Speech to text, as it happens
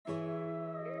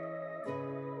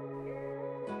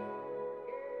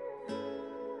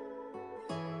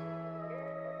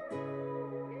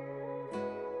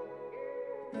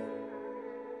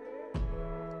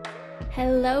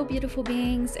Hello, beautiful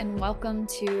beings, and welcome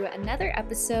to another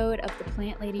episode of the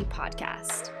Plant Lady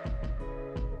podcast.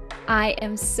 I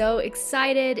am so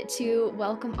excited to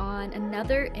welcome on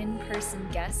another in-person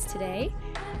guest today.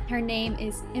 Her name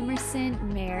is Emerson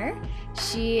Mayer.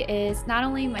 She is not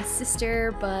only my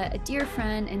sister, but a dear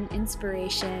friend and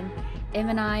inspiration. Em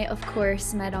and I, of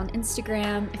course, met on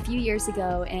Instagram a few years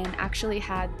ago and actually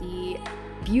had the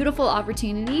beautiful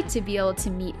opportunity to be able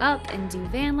to meet up and do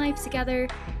van life together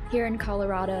here in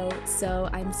Colorado. So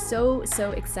I'm so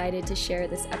excited to share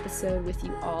this episode with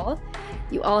you all.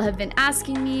 You all have been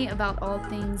asking me about all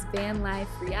things van life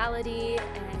reality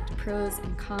and pros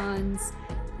and cons,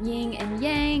 yin and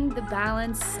yang, the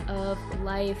balance of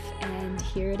life, and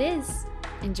here it is.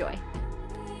 Enjoy.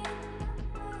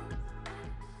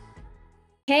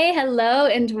 Hey, hello,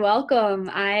 and welcome.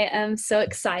 I am so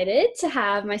excited to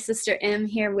have my sister Em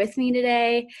here with me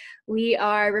today. We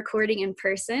are recording in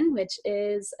person, which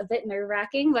is a bit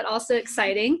nerve-wracking, but also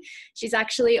exciting. She's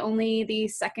actually only the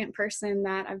second person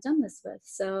that I've done this with,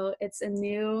 so it's a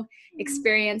new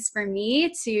experience for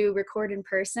me to record in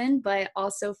person, but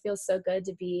also feels so good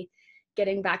to be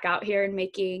getting back out here and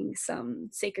making some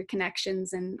sacred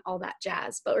connections and all that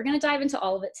jazz. But we're going to dive into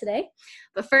all of it today.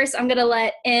 But first, I'm going to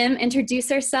let Em introduce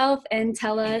herself and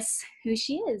tell us who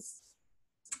she is.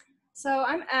 So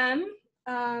I'm Em.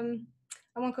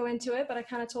 I won't go into it, but I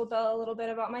kind of told Bella a little bit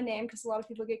about my name because a lot of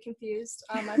people get confused.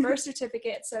 My birth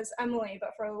certificate says Emily,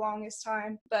 but for the longest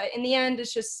time. But in the end,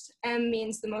 it's just Em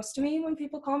means the most to me when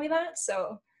people call me that.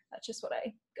 So that's just what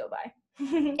I go by.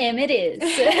 Em it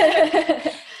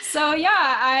is. So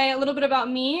yeah, a little bit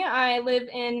about me. I live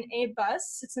in a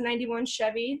bus. It's a 91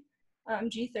 Chevy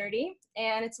G30,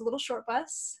 and it's a little short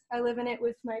bus. I live in it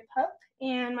with my pup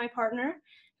and my partner,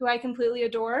 who I completely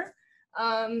adore.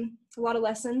 A lot of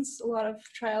lessons, a lot of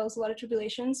trials, a lot of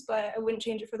tribulations, but I wouldn't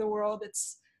change it for the world.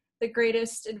 It's the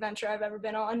greatest adventure I've ever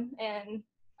been on, and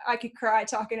I could cry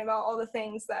talking about all the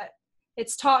things that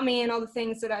it's taught me and all the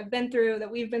things that I've been through,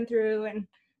 that we've been through, and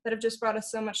that have just brought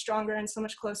us so much stronger and so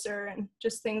much closer, and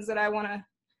just things that I want to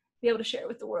be able to share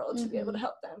with the world to be able to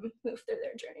help them move through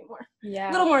their journey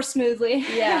a little more smoothly.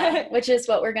 Yeah, which is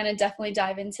what we're going to definitely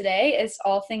dive in today, is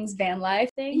all things van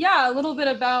life. Yeah, a little bit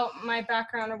about my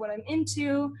background or what I'm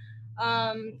into.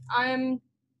 I'm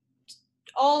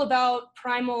all about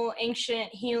primal, ancient,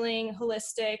 healing,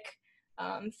 holistic,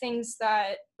 things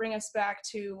that bring us back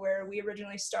to where we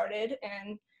originally started.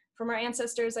 And from our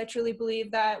ancestors, I truly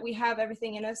believe that we have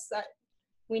everything in us that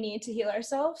we need to heal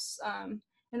ourselves,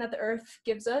 and that the earth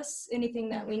gives us anything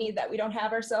that we need that we don't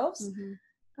have ourselves.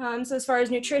 So as far as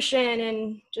nutrition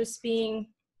and just being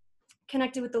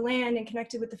connected with the land and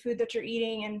connected with the food that you're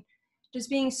eating, and just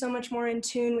being so much more in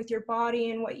tune with your body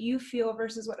and what you feel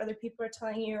versus what other people are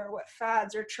telling you, or what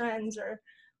fads or trends or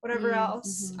whatever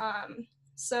else.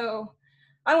 So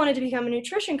I wanted to become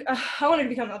I wanted to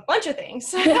become a bunch of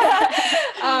things.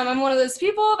 I'm one of those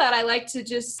people that I like to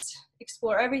just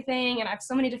explore everything, and I have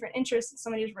so many different interests and so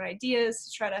many different ideas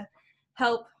to try to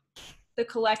help the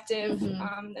collective,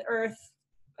 the earth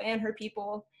and her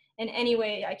people in any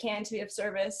way I can to be of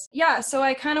service. Yeah, so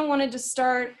I kind of wanted to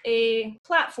start a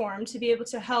platform to be able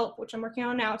to help, which I'm working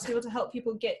on now, to be able to help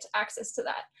people get access to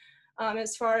that.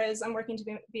 As far as I'm working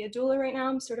to be a doula right now,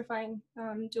 I'm certifying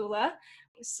doula.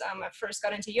 I first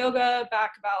got into yoga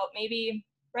back about maybe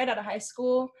right out of high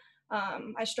school.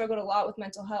 I struggled a lot with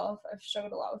mental health. I've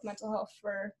struggled a lot with mental health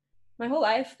for my whole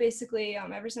life, basically,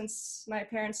 ever since my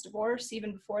parents' divorce.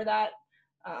 Even before that,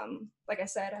 like I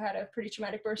said, I had a pretty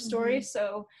traumatic birth story.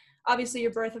 So obviously your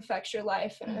birth affects your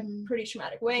life in a pretty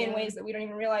traumatic way, in ways that we don't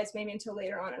even realize maybe until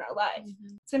later on in our life.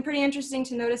 It's been pretty interesting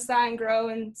to notice that and grow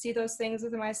and see those things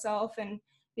within myself and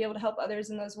be able to help others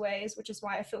in those ways, which is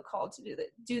why I feel called to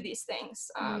do these things.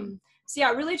 So yeah,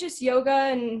 really just yoga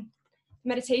and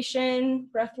meditation,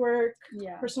 breath work,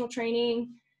 personal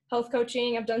training, health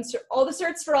coaching. I've done all the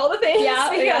certs for all the things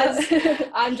because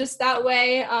I'm just that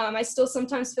way. I still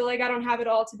sometimes feel like I don't have it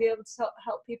all to be able to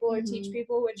help people or teach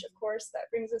people, which of course that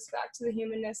brings us back to the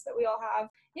humanness that we all have.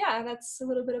 Yeah, that's a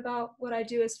little bit about what I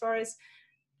do as far as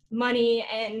money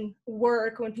and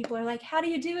work, when people are like, how do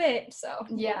you do it? So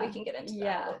we can get into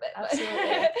that a little bit.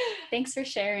 Absolutely. Thanks for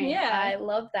sharing. I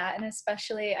love that. And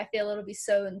especially I feel it'll be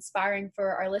so inspiring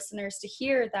for our listeners to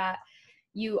hear that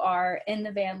you are in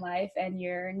the van life and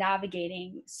you're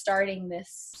navigating starting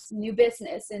this new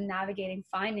business and navigating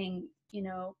finding,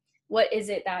 what is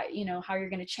it that, how you're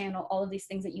going to channel all of these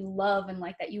things that you love and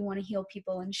like that you want to heal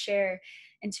people and share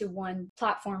into one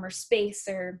platform or space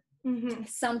or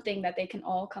something that they can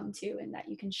all come to, and that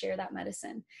you can share that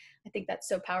medicine. I think that's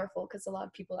so powerful, because a lot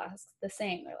of people ask the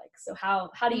same. They're like, so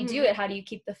how do you do it? How do you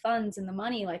keep the funds and the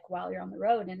money like while you're on the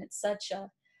road? And it's such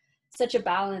a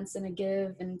balance and a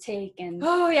give and take, and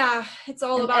it's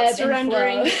all about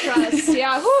surrendering trust.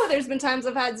 There's been times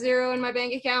I've had zero in my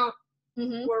bank account.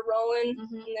 We're rolling,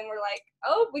 and then we're like,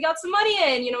 oh, we got some money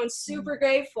in, and super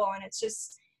grateful. And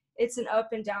it's an up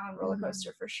and down roller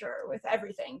coaster for sure, with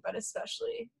everything, but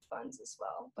especially funds as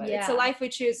well. But it's a life we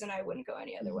choose, and I wouldn't go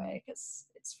any other way, because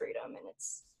it's freedom, and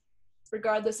it's,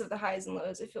 regardless of the highs and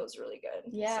lows, it feels really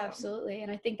good. Absolutely.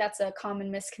 And I think that's a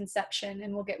common misconception,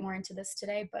 and we'll get more into this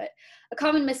today, but a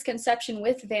common misconception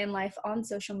with van life on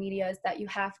social media is that you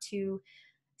have to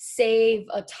save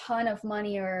a ton of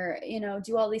money, or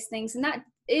do all these things. And that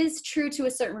is true to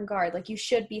a certain regard. Like, you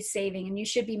should be saving, and you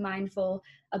should be mindful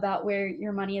about where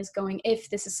your money is going if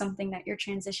this is something that you're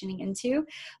transitioning into,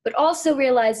 but also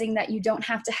realizing that you don't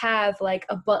have to have like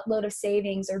a buttload of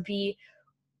savings or be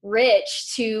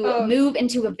rich to move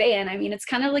into a van. I mean, it's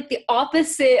kind of like the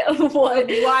opposite of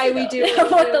why we do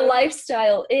what the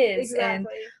lifestyle is. Exactly. And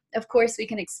of course we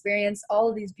can experience all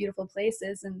of these beautiful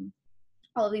places and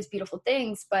all of these beautiful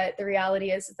things, but the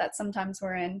reality is that sometimes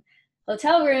we're in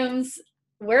hotel rooms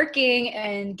working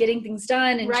and getting things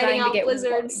done and trying to get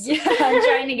blizzards.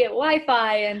 Trying to get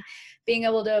Wi-Fi and being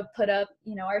able to put up,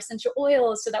 our essential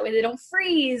oils so that way they don't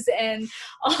freeze, and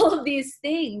all of these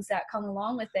things that come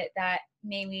along with it that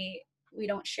maybe we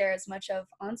don't share as much of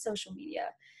on social media,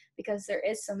 because there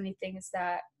is so many things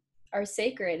that are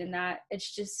sacred, and that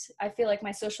it's just, I feel like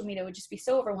my social media would just be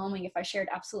so overwhelming if I shared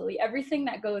absolutely everything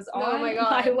that goes on in my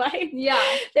life.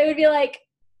 They would be like,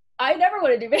 I never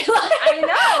want to do van life. I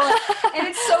know. And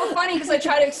it's so funny, because I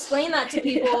try to explain that to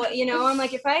people, I'm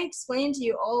like, if I explain to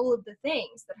you all of the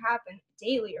things that happen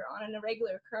daily or on a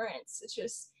regular occurrence,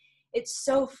 it's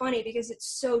so funny, because it's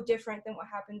so different than what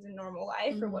happens in normal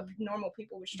life, or what normal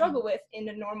people would struggle with in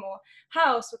a normal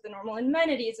house with the normal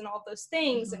amenities and all of those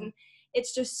things. And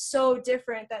it's just so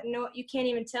different that you can't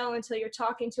even tell until you're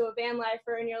talking to a van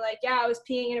lifer, and you're like, I was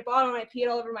peeing in a bottle and I peed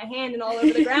all over my hand and all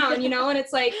over the ground, and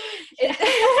it's like,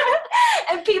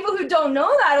 and people who don't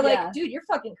know that are like, dude, you're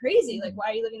fucking crazy. Like, why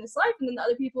are you living this life? And then the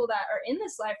other people that are in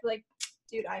this life are like,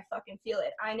 dude, I fucking feel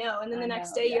it. I know. And then the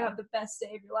next day you have the best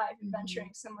day of your life, adventuring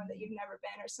somewhere that you've never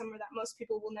been, or somewhere that most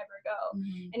people will never go.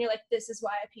 And you're like, this is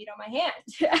why I peed on my hand.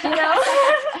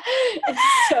 It's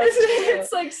so true.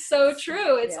 It's like so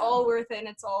true. It's all worth it. And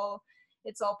it's all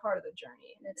part of the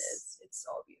journey. And it's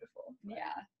all beautiful.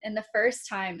 And the first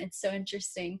time, it's so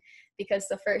interesting, because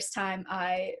the first time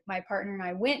my partner and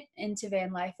I went into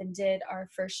van life and did our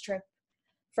first trip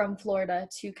from Florida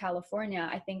to California,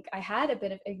 I think I had a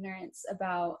bit of ignorance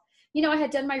about, I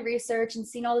had done my research and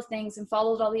seen all the things and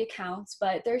followed all the accounts,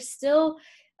 but there's still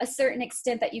a certain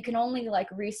extent that you can only like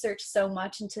research so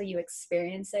much until you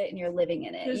experience it and you're living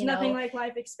in it. There's nothing like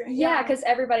life experience. Because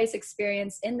everybody's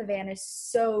experience in the van is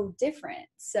so different.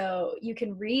 So you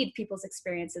can read people's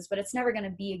experiences, but it's never going to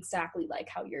be exactly like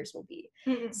how yours will be.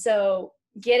 So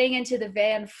getting into the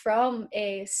van from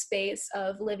a space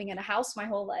of living in a house my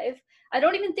whole life, I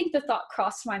don't even think the thought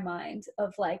crossed my mind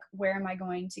of like, where am I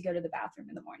going to go to the bathroom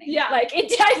in the morning? I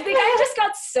think I just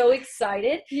got so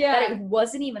excited that it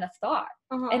wasn't even a thought.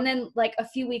 And then like a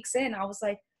few weeks in, I was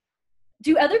like,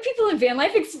 do other people in van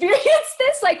life experience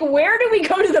this? Like, where do we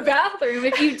go to the bathroom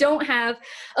if you don't have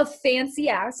a fancy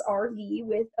ass RV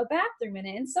with a bathroom in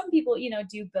it? And some people,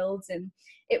 do builds and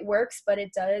it works, but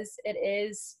it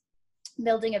is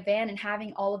building a van and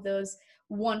having all of those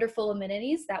wonderful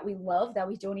amenities that we love, that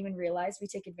we don't even realize we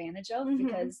take advantage of,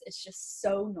 because it's just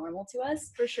so normal to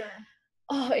us. For sure.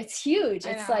 Oh, it's huge.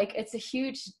 It's like, it's a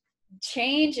huge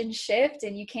change and shift,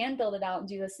 and you can build it out and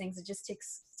do those things. It just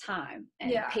takes time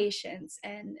and patience,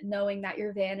 and knowing that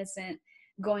your van isn't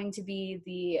going to be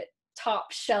the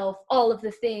top shelf, all of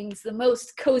the things, the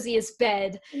most coziest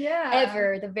bed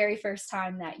ever the very first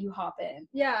time that you hop in.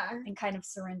 And kind of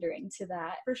surrendering to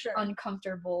that for sure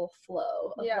uncomfortable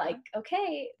flow of like,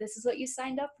 okay, this is what you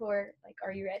signed up for. Like,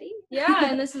 are you ready?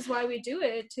 And this is why we do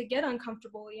it, to get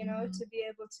uncomfortable, to be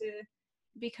able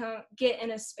to get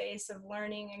in a space of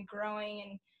learning and growing.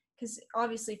 And because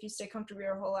obviously if you stay comfortable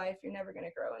your whole life, you're never going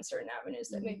to grow in certain avenues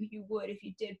that maybe you would if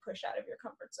you did push out of your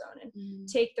comfort zone and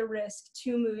take the risk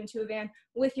to move into a van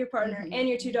with your partner and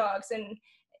your two dogs, and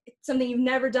it's something you've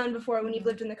never done before when you've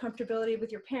lived in the comfortability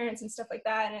with your parents and stuff like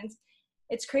that. And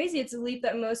it's crazy. It's a leap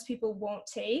that most people won't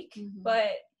take,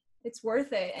 but it's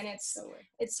worth it. And it's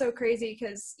so crazy,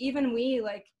 because even we,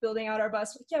 like, building out our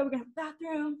bus, like, we're gonna have a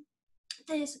bathroom,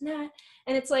 this and that,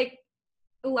 and it's like,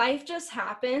 life just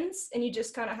happens and you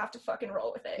just kind of have to fucking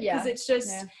roll with it, because it's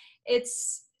just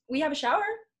we have a shower,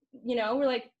 you know, we're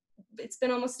like, it's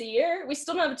been almost a year. We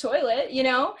still don't have a toilet, you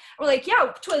know? We're like,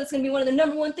 yeah, toilet's going to be one of the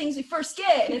number one things we first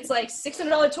get. And it's like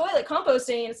 $600 toilet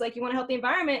composting. And it's like, you want to help the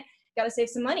environment, got to save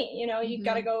some money. You know, you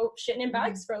got to go shitting in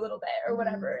bags for a little bit or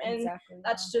whatever. And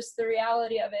that's just the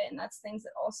reality of it. And that's things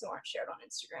that also aren't shared on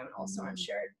Instagram and also aren't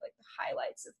shared, like the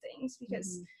highlights of things,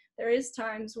 because there is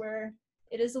times where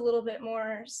it is a little bit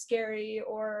more scary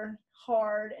or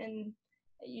hard, and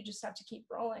you just have to keep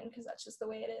rolling because that's just the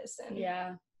way it is. And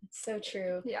yeah, it's so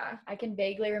true. Yeah. I can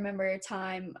vaguely remember a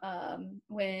time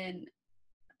when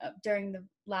during the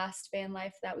last van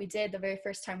life that we did, the very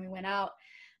first time we went out,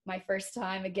 my first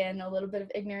time, again, a little bit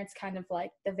of ignorance, kind of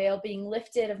like the veil being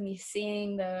lifted of me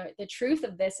seeing the truth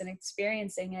of this and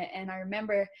experiencing it. And I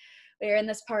remember we were in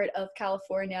this part of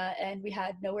California and we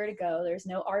had nowhere to go. There's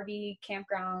no RV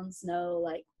campgrounds, no,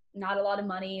 like, not a lot of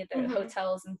money. The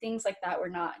hotels and things like that were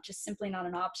simply not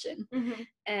an option.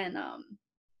 And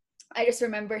I just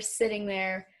remember sitting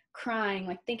there crying,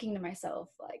 like thinking to myself,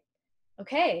 like,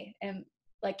 okay, and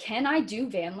like, can I do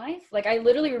van life? Like, I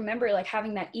literally remember like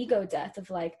having that ego death of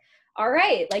like, all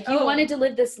right, like you wanted to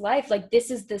live this life, like this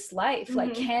is this life,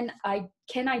 like can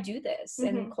I do this?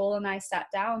 And Nicole and I sat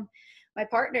down, my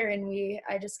partner, and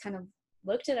I just kind of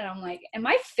looked at it. I'm like, am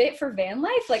I fit for van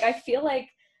life? Like, I feel like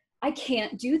I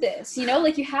can't do this, you know,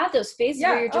 like you have those phases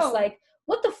where you're just like,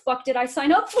 what the fuck did I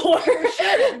sign up for?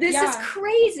 This is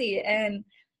crazy. And,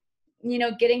 you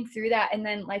know, getting through that. And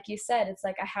then, like you said, it's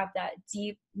like, I have that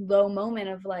deep, low moment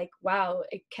of like, wow,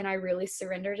 can I really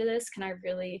surrender to this? Can I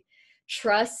really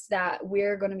trust that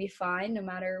we're going to be fine no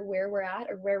matter where we're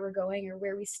at or where we're going or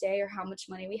where we stay or how much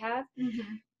money we have?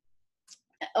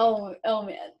 Oh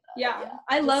man. Yeah.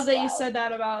 I love that you said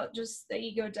that about just the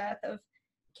ego death of,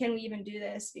 can we even do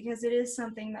this? Because it is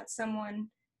something that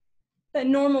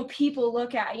normal people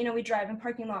look at. You know, we drive in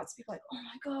parking lots, people are like, oh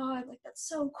my God, like that's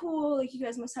so cool. Like you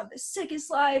guys must have the sickest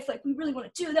life. Like we really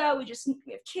want to do that. We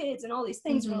have kids and all these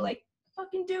things. And we're like,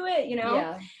 fucking do it, you know?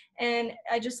 Yeah. And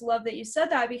I just love that you said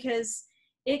that, because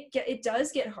it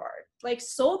does get hard, like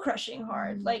soul crushing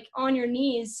hard, like on your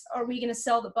knees, are we going to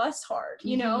sell the bus hard?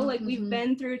 You know, like we've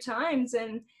been through times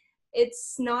and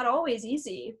it's not always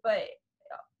easy, but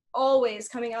always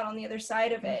coming out on the other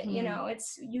side of it. You know,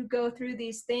 it's, you go through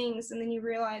these things and then you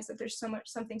realize that there's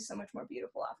something so much more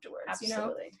beautiful afterwards.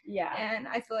 Absolutely. You know? Yeah. And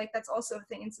I feel like that's also a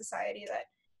thing in society that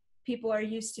people are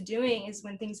used to doing, is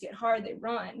when things get hard, they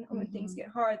run. Or when things get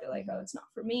hard, they're like, oh, it's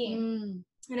not for me. And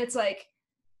it's like,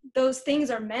 those things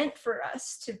are meant for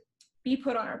us to be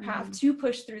put on our path, to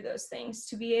push through those things,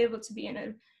 to be able to be in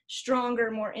a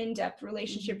stronger, more in-depth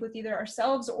relationship with either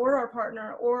ourselves or our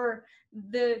partner or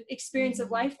the experience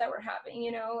of life that we're having,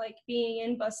 you know, like being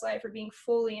in bus life or being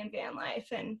fully in van life.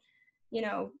 And, you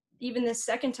know, even this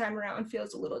second time around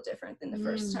feels a little different than the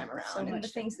first time around, and the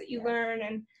things that you learn.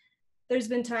 And there's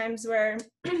been times where,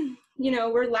 you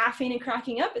know, we're laughing and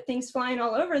cracking up at things flying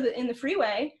all over in the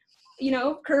freeway, you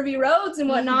know, curvy roads and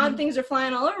whatnot, things are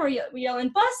flying all over. We yell in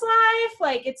bus life,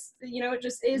 like it's, you know, it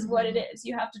just is what it is.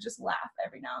 You have to just laugh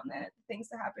every now and then at the things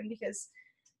that happen, because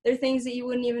they're things that you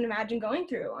wouldn't even imagine going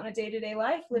through on a day-to-day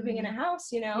life, living in a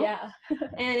house, you know? Yeah.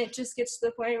 And it just gets to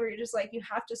the point where you're just like, you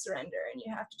have to surrender, and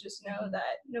you have to just know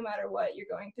that no matter what you're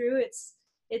going through,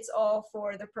 it's all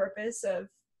for the purpose of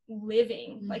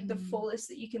living like the fullest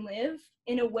that you can live,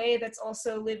 in a way that's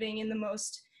also living in the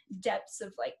most depths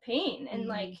of like pain and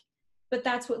like, but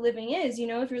that's what living is, you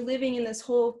know. If you're living in this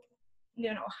whole,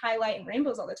 you know, highlight and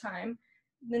rainbows all the time,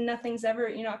 then nothing's ever,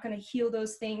 you're not going to heal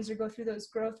those things or go through those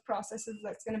growth processes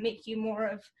that's going to make you more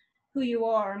of who you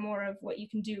are, more of what you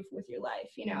can do with your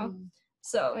life, you know.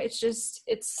 So it's just,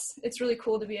 it's really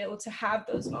cool to be able to have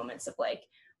those moments of like,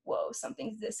 whoa,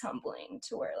 something's this humbling,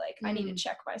 to where like I need to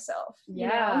check myself.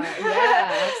 Yeah,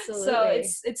 yeah, absolutely.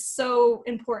 So it's so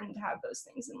important to have those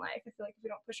things in life. I feel like if we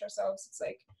don't push ourselves, it's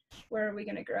like, where are we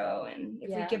going to grow? And if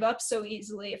we give up so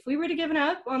easily, if we were to give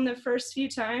up on the first few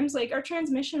times, like our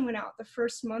transmission went out the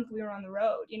first month we were on the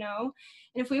road, you know.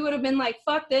 And if we would have been like,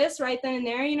 fuck this right then and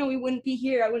there, you know, we wouldn't be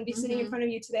here. I wouldn't be sitting in front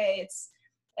of you today. It's,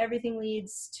 everything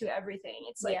leads to everything.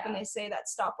 It's like when they say that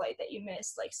stoplight that you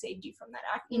missed like saved you from that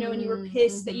act, you know, and you were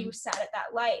pissed that you sat at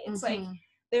that light. It's like,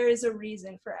 there is a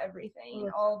reason for everything,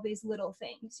 and all of these little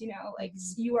things, you know, like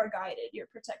you are guided, you're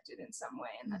protected in some way.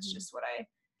 And that's just what I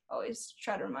always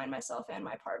try to remind myself and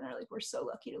my partner, like, we're so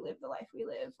lucky to live the life we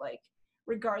live, like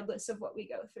regardless of what we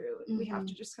go through. We have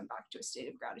to just come back to a state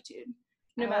of gratitude,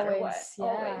 no matter what,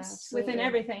 always, absolutely. Within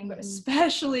everything, but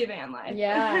especially van life.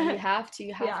 Yeah, you have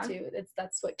to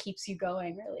that's what keeps you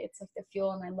going, really. It's like the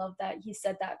fuel. And I love that he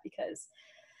said that, because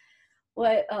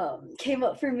what came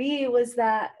up for me was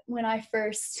that when I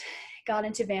first got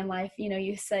into van life, you know,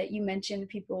 you mentioned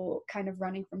people kind of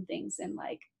running from things, and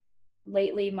like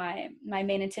lately my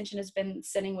main intention has been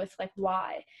sitting with like,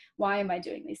 why am I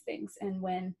doing these things? And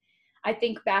when I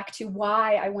think back to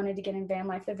why I wanted to get in van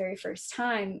life the very first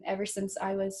time, ever since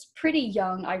I was pretty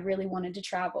young, I really wanted to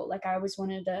travel. Like I always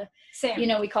wanted to, Same. you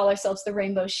know, we call ourselves the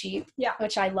rainbow sheep, Yeah.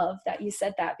 which I love that you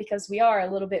said that, because we are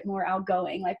a little bit more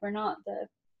outgoing. Like we're not the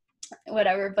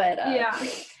whatever, but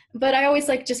but I always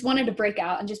like just wanted to break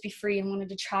out and just be free and wanted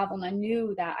to travel. And I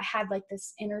knew that I had like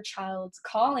this inner child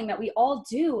calling that we all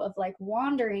do, of like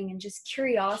wandering and just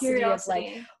curiosity. Of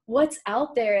like what's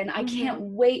out there. And I can't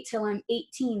wait till I'm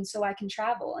 18 so I can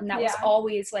travel. And that was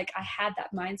always like, I had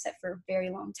that mindset for a very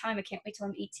long time. I can't wait till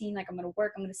I'm 18. Like I'm going to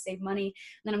work, I'm going to save money, and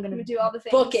then I'm going to do all the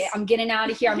things. Book it. I'm getting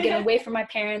out of here. I'm getting away from my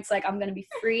parents. Like I'm going to be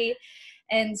free.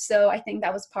 And so I think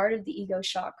that was part of the ego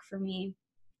shock for me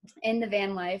in the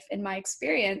van life, in my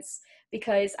experience,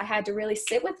 because I had to really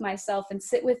sit with myself and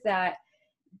sit with that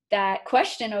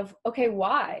question of, okay,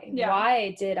 why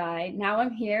did I? Now I'm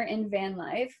here in van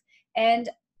life, and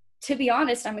to be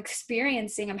honest, I'm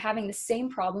having the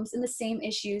same problems and the same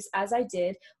issues as I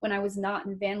did when I was not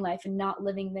in van life and not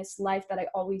living this life that I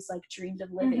always like dreamed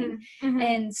of living.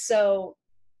 And so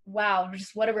wow,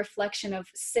 just what a reflection of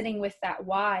sitting with that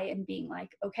why and being like,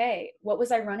 okay, what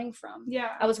was I running from? Yeah.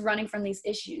 I was running from these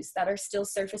issues that are still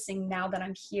surfacing now that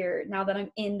I'm here, now that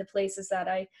I'm in the places that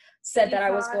I said that I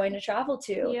was going to travel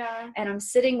to. Yeah. And I'm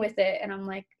sitting with it and I'm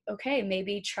like, okay,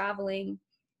 maybe traveling,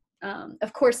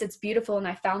 of course it's beautiful, and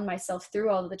I found myself through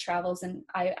all of the travels, and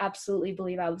I absolutely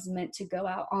believe I was meant to go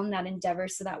out on that endeavor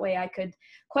so that way I could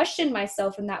question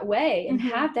myself in that way and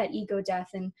have that ego death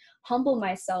and humble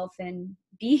myself and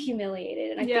be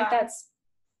humiliated. And I think that's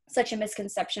such a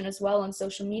misconception as well on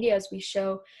social media, as we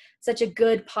show such a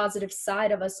good positive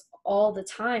side of us all the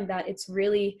time, that it's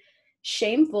really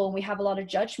shameful, and we have a lot of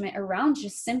judgment around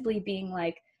just simply being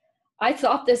like, I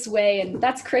thought this way and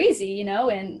that's crazy, you know.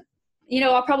 And you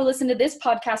know, I'll probably listen to this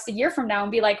podcast a year from now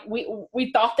and be like,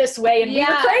 we thought this way and we were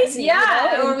crazy.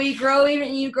 Yeah. You know? Or you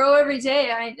grow every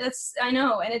day. I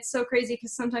know. And it's so crazy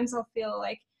because sometimes I'll feel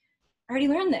like, I already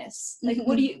learned this. Like,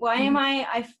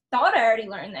 I thought I already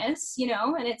learned this, you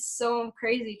know? And it's so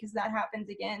crazy because that happens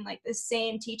again. Like the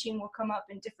same teaching will come up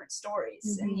in different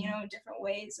stories and, you know, different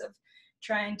ways of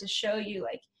trying to show you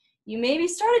like, you maybe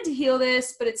started to heal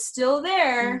this, but it's still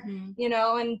there, you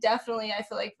know. And definitely I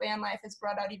feel like van life has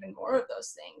brought out even more of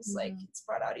those things. Like it's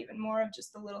brought out even more of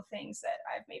just the little things that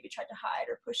I've maybe tried to hide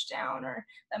or push down, or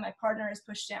that my partner has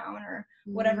pushed down, or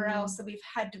whatever else that we've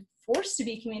had to force to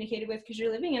be communicated with, because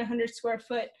you're living in a 100 square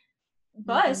foot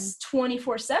bus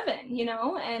 24/7, you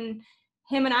know. And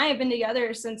him and I have been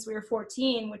together since we were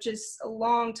 14, which is a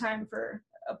long time for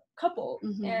a couple.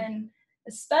 And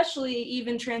especially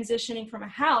even transitioning from a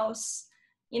house,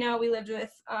 you know, we lived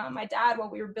with my dad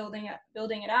while we were building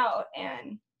it out,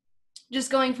 and just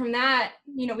going from that,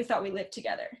 you know, we thought we lived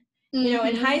together. You know,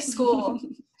 in high school,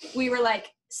 we were like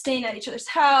staying at each other's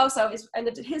house. I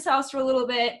lived at his house for a little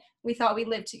bit. We thought we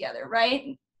lived together,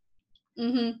 right?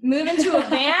 Move into a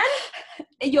van,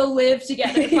 you'll live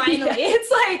together finally.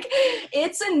 It's like,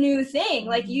 it's a new thing.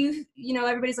 Like you know,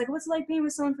 everybody's like, what's it like being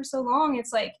with someone for so long?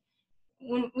 It's like,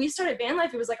 when we started van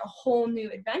life, it was like a whole new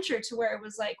adventure, to where it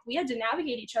was like we had to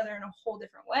navigate each other in a whole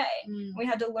different way. We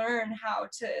had to learn how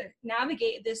to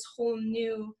navigate this whole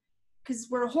new, because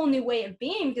we're a whole new way of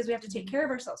being, because we have to take care of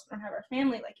ourselves. We don't have our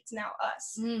family. Like it's now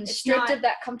us. It's stripped of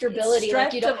that comfortability.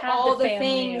 Like you don't have all the family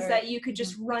things that you could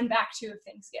just run back to if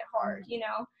things get hard, you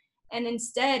know? And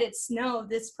instead it's, no,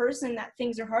 this person that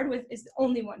things are hard with is the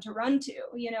only one to run to,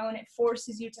 you know? And it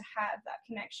forces you to have that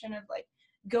connection of like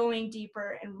going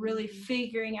deeper and really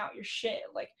figuring out your shit.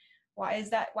 Like, why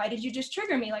is that? Why did you just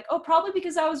trigger me? Like, oh, probably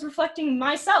because I was reflecting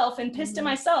myself and pissed at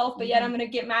myself, but yet I'm going to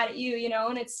get mad at you, you know?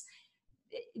 And it's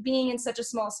being in such a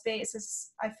small space is,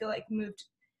 I feel like,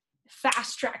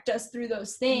 fast tracked us through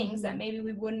those things that maybe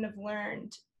we wouldn't have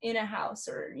learned in a house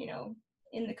or, you know,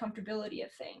 in the comfortability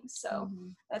of things. So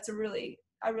that's I really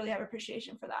have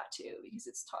appreciation for that too, because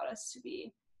it's taught us to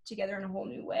be together in a whole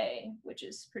new way, which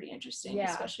is pretty interesting,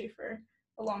 especially for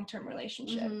a long-term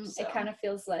relationship. So. It kind of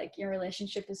feels like your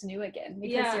relationship is new again,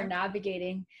 because you're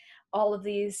navigating all of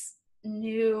these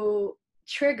new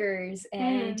triggers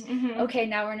and okay,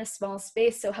 now we're in a small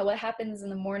space, so what happens in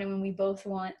the morning when we both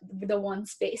want the one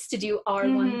space to do our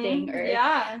one thing? Or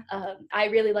I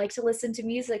really like to listen to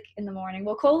music in the morning.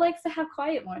 Well, Cole likes to have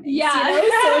quiet mornings, you know?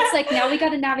 So it's like, now we got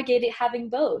to navigate it having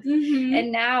both.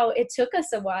 And now it took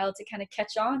us a while to kind of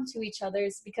catch on to each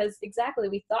other's, because exactly,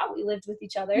 we thought we lived with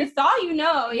each other. You thought, you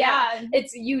know,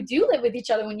 it's, you do live with each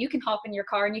other when you can hop in your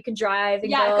car and you can drive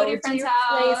and go to your friend's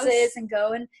house, places and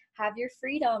go and have your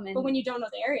freedom. And but when you don't know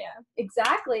the area.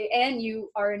 Exactly. And you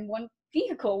are in one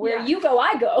vehicle, where you go,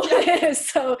 I go.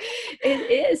 So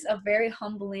it is a very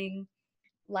humbling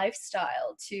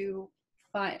lifestyle to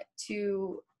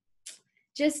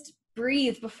just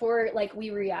breathe before like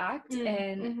we react,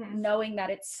 and knowing that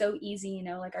it's so easy, you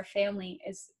know, like our family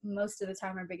is most of the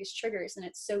time our biggest triggers, and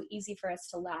it's so easy for us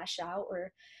to lash out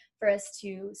or for us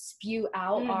to spew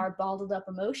out our bottled up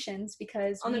emotions,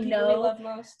 because on the people we love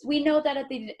most. We know that at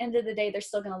the end of the day they're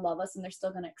still going to love us and they're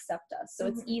still going to accept us. So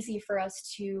it's easy for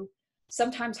us to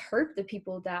sometimes hurt the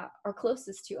people that are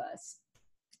closest to us.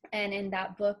 And in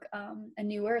that book, A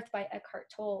New Earth by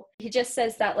Eckhart Tolle, he just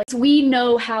says that like we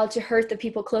know how to hurt the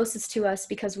people closest to us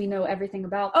because we know everything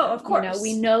about them. Oh, of course. You know,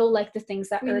 we know like the things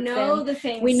that irk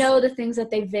them. We know the things that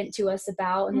they vent to us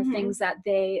about, and the things that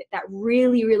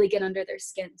really, really get under their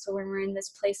skin. So when we're in this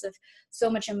place of so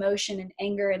much emotion and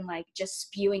anger and like just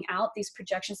spewing out these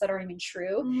projections that aren't even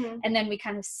true, and then we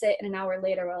kind of sit and an hour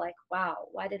later we're like, wow,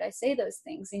 why did I say those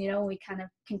things? And, you know, we kind of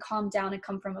can calm down and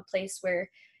come from a place where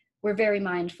we're very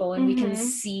mindful and we can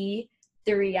see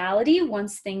the reality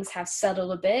once things have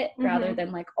settled a bit, rather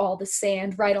than like all the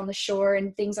sand right on the shore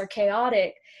and things are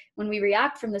chaotic. When we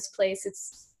react from this place,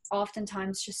 it's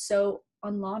oftentimes just so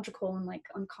unlogical and like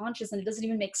unconscious, and it doesn't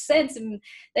even make sense. And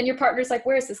then your partner's like,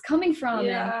 where is this coming from?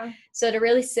 And so to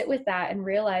really sit with that and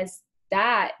realize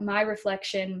that my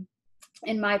reflection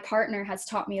and my partner has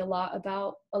taught me a lot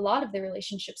about a lot of the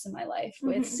relationships in my life,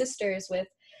 with sisters, with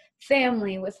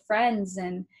family, with friends,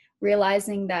 and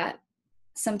realizing that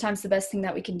sometimes the best thing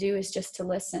that we can do is just to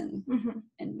listen,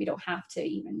 and we don't have to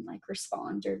even like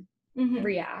respond or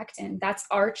react. And that's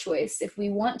our choice if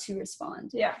we want to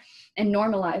respond. And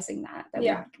normalizing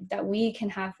that we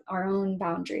can have our own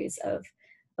boundaries of,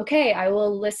 okay, I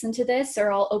will listen to this,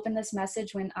 or I'll open this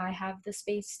message when I have the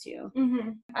space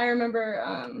to. I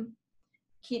remember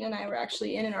Keaton and I were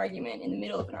actually in an argument, in the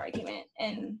middle of an argument,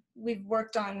 and we're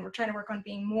trying to work on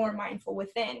being more mindful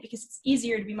within, because it's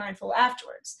easier to be mindful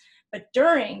afterwards. But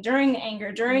during the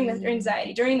anger, during the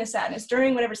anxiety, during the sadness,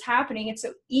 during whatever's happening, it's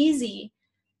so easy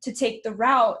to take the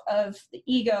route of the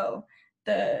ego,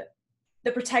 the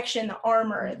protection, the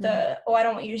armor, I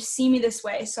don't want you to see me this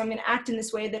way, so I'm going to act in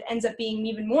this way that ends up being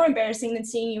even more embarrassing than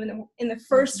seeing you in the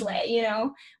first way, you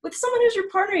know, with someone who's your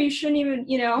partner. You shouldn't even,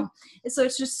 you know. And so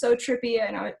it's just so trippy.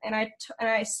 And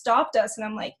I stopped us, and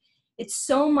I'm like, it's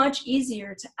so much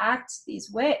easier to act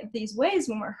these ways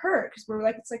when we're hurt, because we're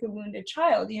like, it's like a wounded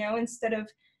child, you know, instead of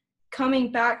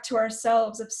coming back to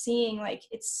ourselves, of seeing like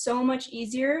it's so much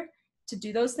easier to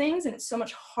do those things, and it's so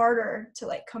much harder to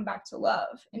like come back to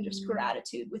love and just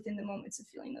gratitude within the moments of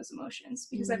feeling those emotions.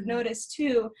 Because I've noticed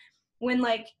too, when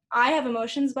like I have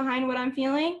emotions behind what I'm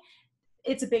feeling,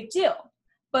 it's a big deal.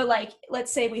 But like,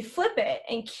 let's say we flip it,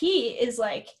 and Key is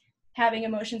like having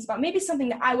emotions about maybe something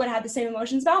that I would have the same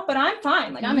emotions about, but I'm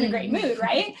fine, like I'm in a great mood,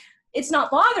 right? It's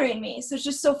not bothering me. So it's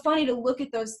just so funny to look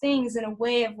at those things in a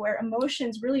way of where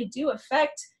emotions really do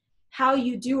affect how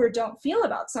you do or don't feel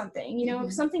about something. You know,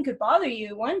 if something could bother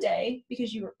you one day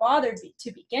because you were bothered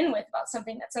to begin with about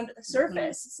something that's under the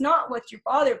surface, it's not what you're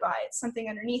bothered by, it's something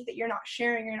underneath that you're not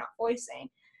sharing, you're not voicing.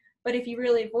 But if you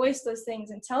really voice those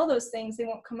things and tell those things, they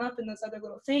won't come up in those other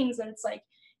little things. And it's like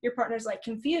your partner's like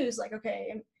confused, like,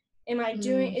 okay, am I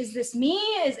doing, is this me?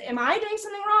 Am I doing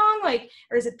something wrong? Like,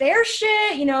 or is it their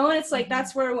shit? You know, and it's like,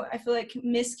 that's where I feel like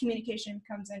miscommunication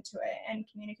comes into it. And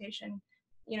communication,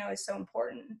 you know, is so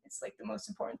important. It's like the most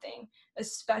important thing,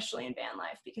 especially in van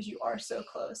life, because you are so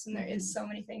close and there is so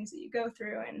many things that you go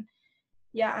through. And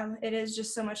yeah, it is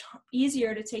just so much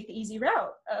easier to take the easy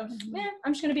route of,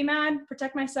 I'm just going to be mad,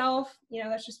 protect myself. You know,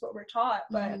 that's just what we're taught.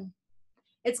 But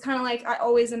it's kind of like, I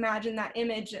always imagine that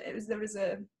image. There was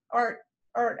a art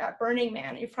at Burning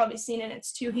Man. You've probably seen it.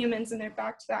 It's two humans and they're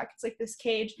back to back. It's like this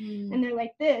cage and they're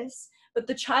like this, but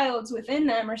the childs within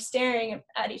them are staring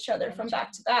at each other from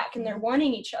back to back, and they're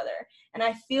wanting each other. And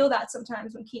I feel that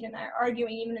sometimes when Keaton and I are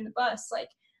arguing, even in the bus, like,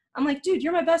 I'm like, dude,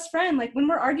 you're my best friend. Like, when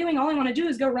we're arguing, all I want to do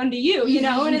is go run to you, you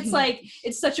know? And it's like,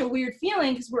 it's such a weird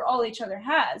feeling because we're all each other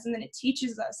has. And then it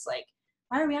teaches us, like,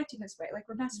 why are we acting this way? Like,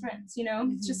 we're best friends, you know?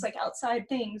 It's just like outside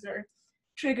things or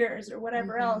triggers or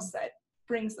whatever else that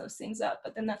brings those things up.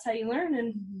 But then that's how you learn.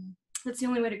 And that's the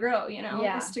only way to grow, you know,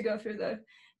 is to go through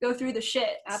the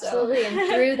shit. Absolutely. So.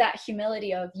 And through that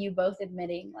humility of you both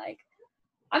admitting, like,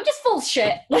 I'm just full of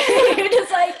shit. You're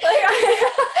just like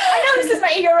I know this is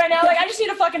my ego right now. Like, I just need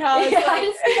a fucking hug. Yeah, I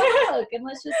just need a hug. And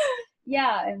let's just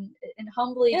yeah, and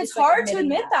humbly, and just it's like hard to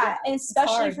admitting admit that, Yeah, and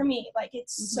especially hard. for me, like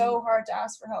it's so hard to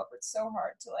ask for help. It's so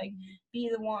hard to like be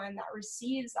the one that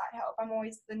receives that help. I'm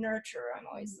always the nurturer. I'm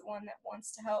always the one that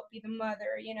wants to help, be the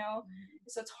mother, you know.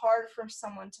 So it's hard for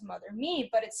someone to mother me,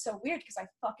 but it's so weird because I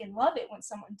fucking love it when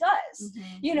someone does,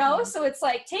 you know. So it's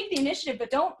like, take the initiative,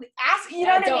 but don't ask. You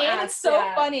know what I mean? Ask, it's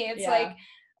so funny. It's like,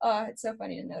 it's so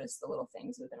funny to notice the little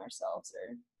things within ourselves,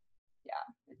 or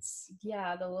it's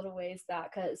the little ways that,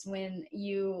 because when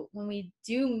we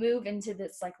do move into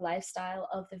this like lifestyle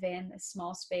of the van, this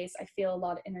small space, I feel a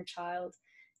lot of inner child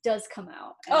does come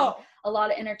out. And a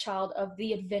lot of inner child of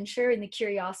the adventure and the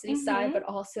curiosity side, but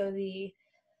also the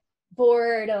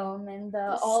boredom and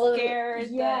the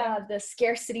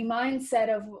scarcity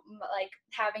mindset of like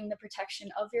having the protection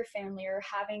of your family, or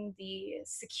having the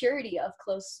security of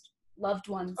close loved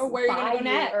ones, or where you're gonna go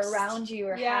next, or around you,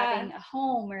 or having a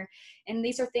home, and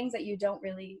these are things that you don't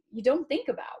think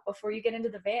about before you get into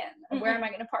the van. Where am I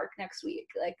going to park next week?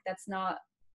 Like, that's not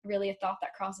really a thought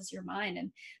that crosses your mind.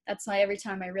 And that's why every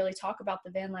time I really talk about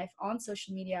the van life on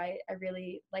social media, I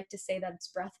really like to say that it's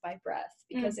breath by breath,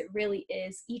 because it really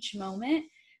is. Each moment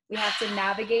we have to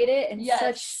navigate it in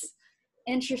such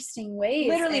interesting ways.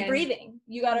 Literally breathing.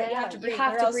 You have to breathe,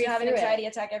 or else you have an anxiety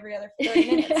attack every other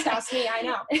 30 minutes. Ask me, I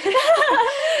know.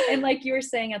 And like you were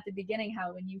saying at the beginning,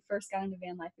 how when you first got into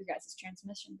van life, your guys'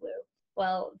 transmission blew.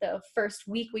 Well, the first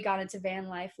week we got into van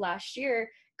life last year,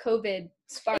 COVID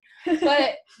sparked.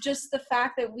 But just the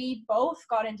fact that we both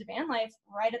got into van life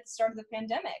right at the start of the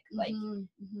pandemic, like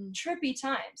trippy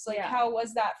times. Like, how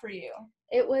was that for you?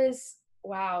 It was,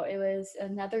 wow, it was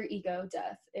another ego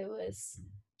death. It was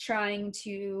trying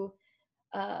to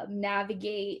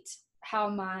navigate how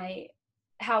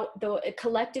the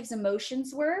collective's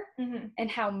emotions were, and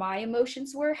how my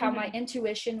emotions were, how my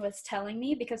intuition was telling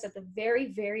me. Because at the very,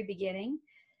 very beginning,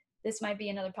 this might be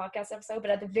another podcast episode,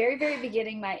 but at the very, very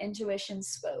beginning, my intuition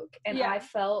spoke, and I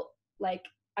felt like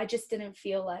I just didn't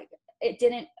feel like I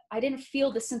didn't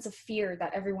feel the sense of fear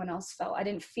that everyone else felt. I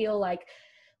didn't feel like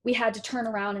we had to turn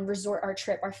around and resort our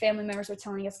trip. Our family members were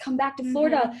telling us, come back to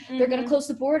Florida. They're going to close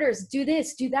the borders, do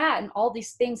this, do that. And all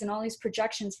these things and all these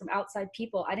projections from outside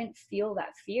people. I didn't feel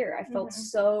that fear. I felt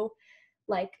so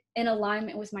like in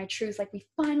alignment with my truth. Like, we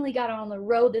finally got on the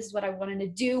road. This is what I wanted to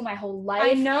do my whole life.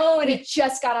 I know. And we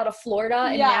just got out of Florida.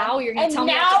 And now you're going to tell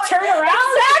me I have to turn around?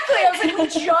 Exactly. I was like,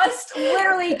 we just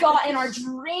literally got in our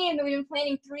dream that we've been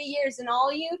planning 3 years. And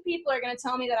all you people are going to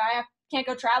tell me that I can't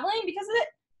go traveling because of it?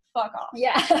 Fuck off.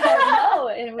 Yeah, I know.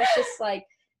 And it was just like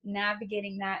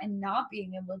navigating that and not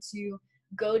being able to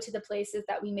go to the places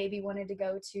that we maybe wanted to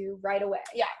go to right away.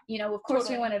 Yeah. You know, of course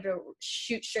we wanted to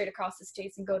shoot straight across the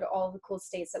states and go to all the cool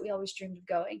states that we always dreamed of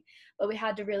going. But we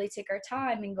had to really take our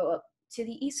time and go up to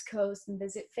the East Coast and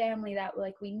visit family that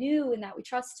like we knew and that we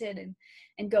trusted,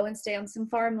 and go and stay on some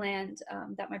farmland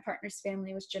that my partner's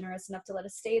family was generous enough to let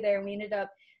us stay there. And we ended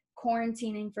up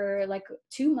quarantining for like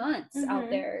 2 months out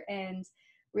there, and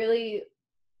really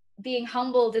being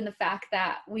humbled in the fact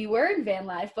that we were in van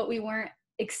life, but we weren't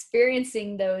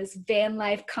experiencing those van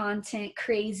life content,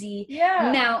 crazy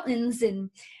mountains and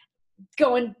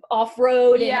going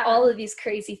off-road and all of these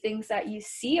crazy things that you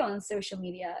see on social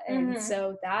media. And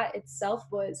so that itself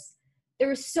was, there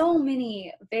were so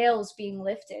many veils being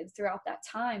lifted throughout that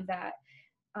time that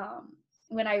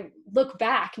when I look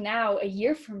back now, a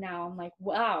year from now, I'm like,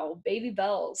 wow, baby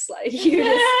bells. Like, you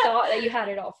just thought that you had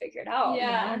it all figured out. You know?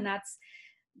 And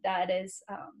that is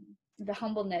the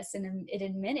humbleness and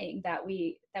admitting that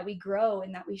we grow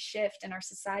and that we shift, and our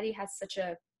society has such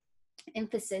a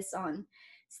emphasis on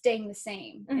staying the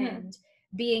same and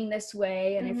being this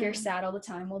way. And if you're sad all the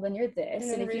time, well, then you're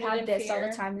this. And if you have this all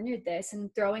the time, then you're this.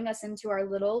 And throwing us into our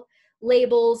little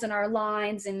labels and our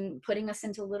lines and putting us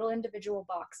into little individual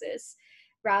boxes,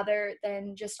 rather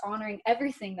than just honoring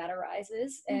everything that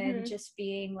arises and just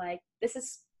being like, this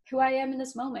is who I am in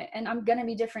this moment, and I'm gonna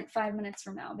be different 5 minutes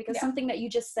from now because something that you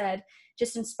just said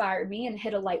just inspired me and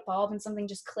hit a light bulb and something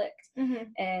just clicked.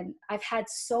 And I've had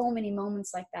so many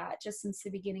moments like that just since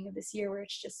the beginning of this year, where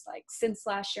it's just like, since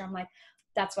last year, I'm like,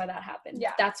 that's why that happened.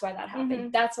 That's why that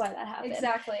happened. That's why that happened.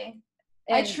 Exactly.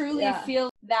 And I truly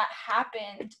feel that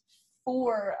happened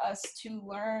for us to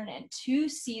learn and to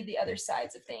see the other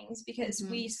sides of things, because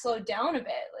we slowed down a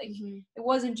bit. Like, it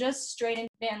wasn't just straight into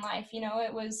van life, you know.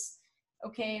 It was,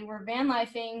 okay, we're van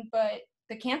lifing, but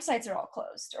the campsites are all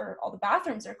closed, or all the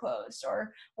bathrooms are closed,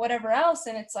 or whatever else.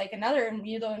 And it's like another,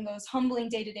 you know, in those humbling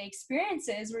day-to-day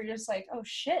experiences where you're just like, oh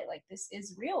shit, like, this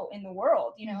is real in the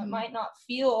world. You know, it might not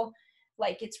feel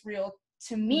like it's real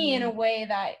to me in a way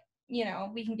that, you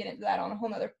know, we can get into that on a whole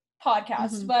nother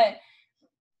podcast, but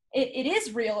it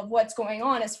is real of what's going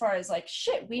on as far as like,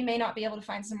 shit, we may not be able to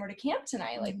find somewhere to camp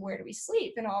tonight. Like, where do we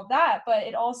sleep and all of that? But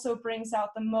it also brings out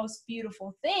the most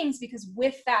beautiful things, because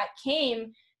with that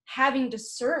came having to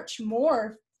search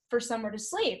more for somewhere to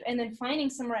sleep, and then finding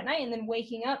somewhere at night, and then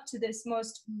waking up to this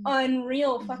most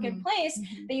unreal fucking place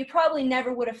that you probably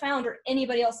never would have found, or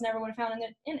anybody else never would have found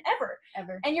in ever.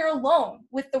 And you're alone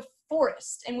with the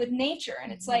forest and with nature.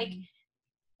 And it's like,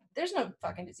 there's no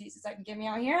fucking diseases I can get me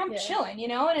out here. I'm chilling, you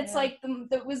know? And it's like,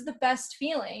 that was the best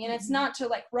feeling. And it's not to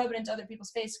like rub it into other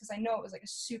people's face, because I know it was like a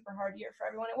super hard year for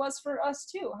everyone. It was for us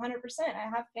too, 100%. I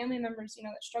have family members, you know,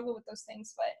 that struggle with those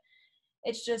things, but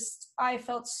it's just, I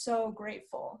felt so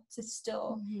grateful to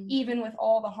still, even with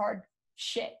all the hard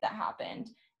shit that happened,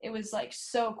 it was like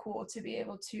so cool to be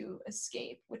able to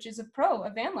escape, which is a pro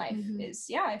of van life is,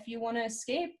 if you want to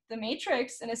escape the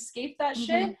matrix and escape that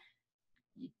shit,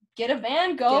 get a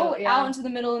van, go out into the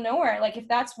middle of nowhere. Like, if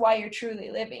that's why you're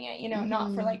truly living it, you know,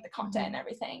 not for like the content and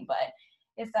everything, but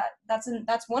if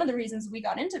that's one of the reasons we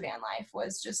got into van life,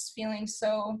 was just feeling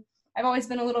so, I've always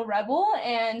been a little rebel,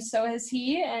 and so has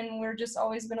he, and we're just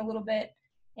always been a little bit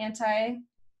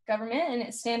anti-government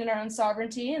and stand in our own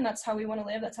sovereignty, and that's how we want to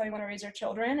live, that's how we want to raise our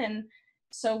children. And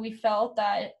so we felt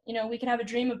that, you know, we could have a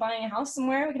dream of buying a house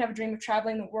somewhere, we could have a dream of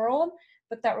traveling the world,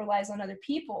 but that relies on other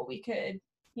people. We could,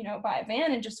 you know, buy a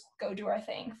van and just go do our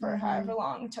thing for however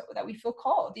long that we feel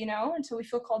called, you know, until we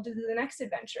feel called to do the next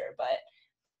adventure. But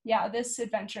yeah, this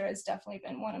adventure has definitely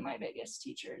been one of my biggest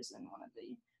teachers, and one of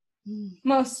the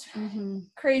most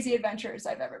crazy adventures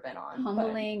I've ever been on.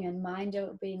 Humbling and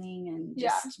mind-opening, and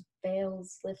just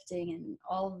veils lifting, and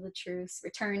all of the truths,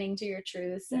 returning to your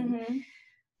truths, and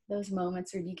those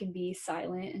moments where you can be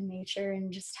silent in nature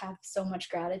and just have so much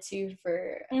gratitude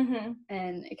for,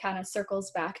 and it kind of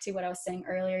circles back to what I was saying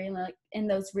earlier, you know, like in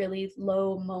those really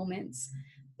low moments,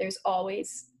 there's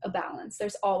always a balance.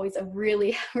 There's always a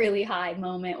really, really high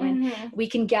moment when we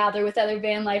can gather with other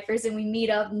van lifers and we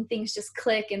meet up and things just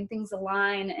click and things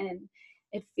align, and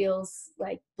it feels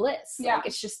like bliss. Like,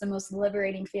 it's just the most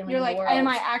liberating feeling in the world. Am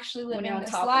I actually living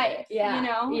this life? You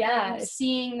know? And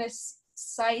seeing this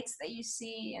sights that you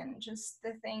see, and just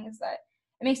the things that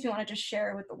it makes me want to just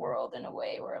share with the world in a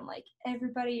way where I'm like,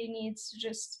 everybody needs to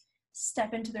just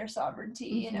step into their sovereignty,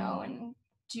 you know, and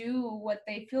do what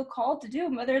they feel called to do,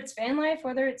 whether it's van life,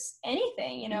 whether it's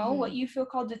anything, you know, what you feel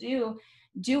called to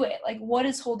do it. Like, what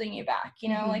is holding you back? You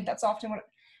know, like, that's often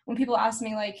when people ask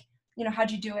me, like, you know,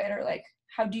 how'd you do it? Or like,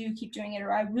 how do you keep doing it?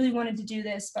 Or I really wanted to do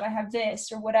this, but I have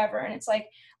this or whatever. And it's like,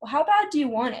 well, how bad do you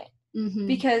want it?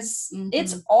 Because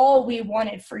it's all we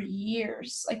wanted for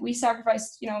years. Like, we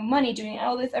sacrificed, you know, money, doing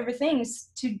all this other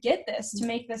things to get this, to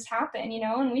make this happen, you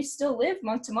know, and we still live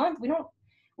month to month. We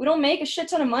don't make a shit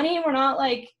ton of money. We're not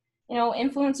like, you know,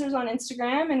 influencers on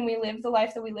Instagram, and we live the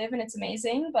life that we live, and it's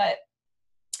amazing. But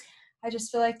I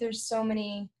just feel like there's so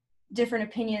many different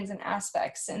opinions and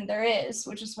aspects, and there is,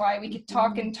 which is why we could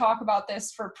talk about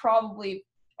this for probably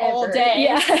all day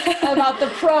about the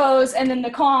pros and then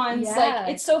the cons. Like,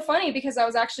 it's so funny, because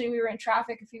we were in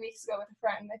traffic a few weeks ago with a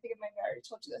friend. I think I might have already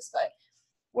told you this, but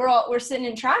we're sitting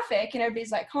in traffic and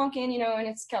everybody's like honking, you know, and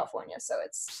it's California, so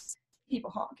it's people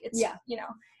honk. It's you know,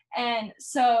 and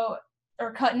so,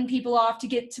 or cutting people off to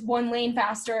get to one lane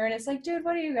faster, and it's like, dude,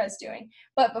 what are you guys doing?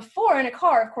 But before, in a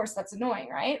car, of course, that's annoying,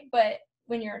 right? But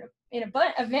when you're in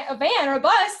a van or a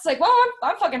bus, it's like, well,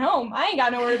 I'm fucking home. I ain't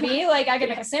got nowhere to be. Like, I could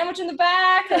make a sandwich in the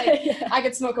back. Like, I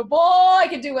could smoke a bowl. I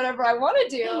could do whatever I want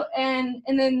to do. And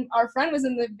then our friend was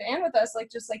in the van with us, like,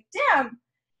 just like, damn,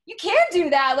 you can't do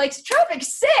that. Like,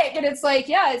 traffic's sick. And it's like,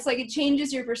 it's like, it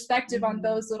changes your perspective on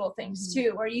those little things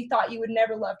too, where you thought you would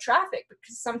never love traffic,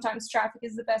 because sometimes traffic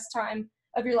is the best time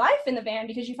of your life in the van,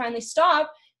 because you finally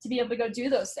stop to be able to go do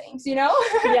those things, you know?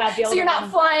 So you're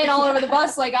not flying all over the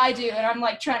bus like I do, and I'm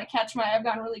like trying to I've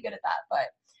gotten really good at that, but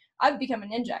I've become a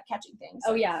ninja at catching things.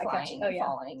 Flying and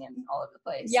falling and all over the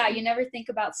place. Yeah, you never think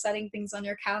about setting things on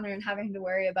your counter and having to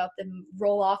worry about them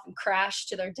roll off and crash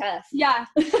to their death. Yeah,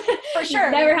 for sure.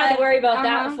 Never had to worry about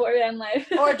that before in life.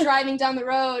 Or driving down the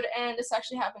road, and this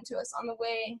actually happened to us on the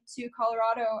way to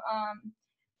Colorado.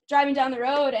 Driving down the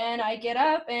road, and I get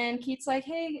up, and Keith's like,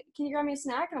 hey, can you grab me a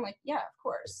snack? And I'm like, yeah, of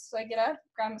course. So I get up,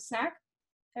 grab him a snack.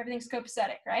 Everything's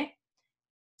copacetic, right?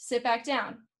 Sit back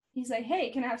down. He's like, hey,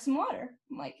 can I have some water?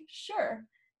 I'm like, sure.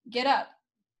 Get up.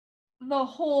 The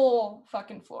whole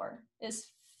fucking floor is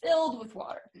filled with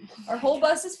water. Our whole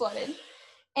bus is flooded.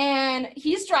 And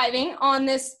he's driving on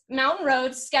this mountain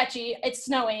road, sketchy. It's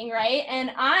snowing, right?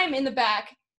 And I'm in the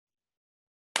back,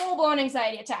 full-blown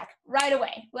anxiety attack right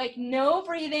away. Like, no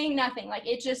breathing, nothing. Like,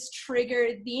 it just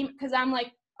triggered because I'm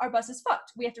like, our bus is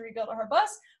fucked. We have to rebuild our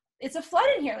bus. it's a flood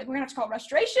in here. Like, we're gonna have to call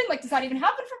restoration. Like, does that even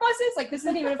happen for buses? Like, this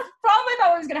isn't even a problem I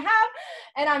thought I was gonna have.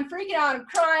 And I'm freaking out. I'm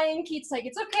crying. Keith's like,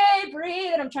 it's okay,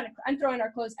 breathe. And I'm throwing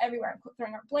our clothes everywhere. I'm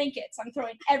throwing our blankets. I'm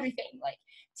throwing everything, like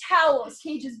towels,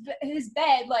 his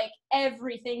bed, like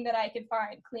everything that I could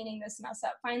find, cleaning this mess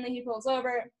up. Finally, he pulls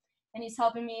over and he's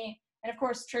helping me. And of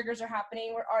course, triggers are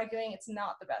happening. We're arguing. It's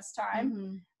not the best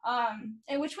time.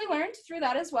 And which we learned through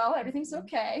that as well. Everything's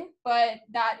okay. But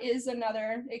that is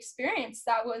another experience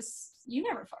that was, you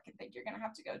never fucking think you're going to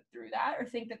have to go through that or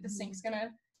think that the sink's going to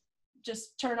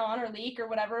just turn on or leak or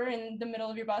whatever in the middle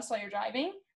of your bus while you're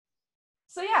driving.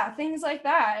 So yeah, things like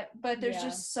that. But there's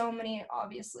just so many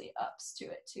obviously ups to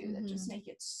it too that just make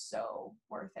it so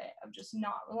worth it, of just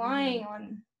not relying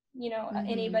on, you know,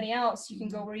 anybody else. You can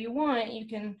go where you want. You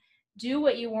can do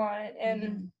what you want,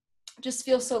 and just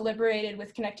feel so liberated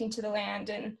with connecting to the land.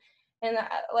 And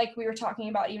like we were talking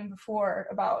about even before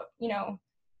about, you know,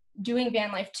 doing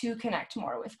van life to connect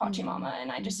more with Pachamama. And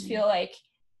I just feel like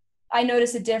I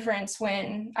notice a difference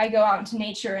when I go out into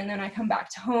nature and then I come back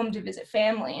to home to visit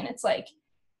family. And it's like,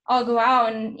 I'll go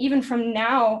out, and even from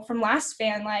last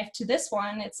van life to this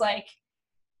one, it's like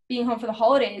being home for the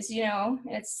holidays, you know.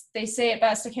 And they say it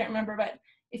best, I can't remember, but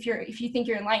if you think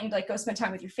you're enlightened, like, go spend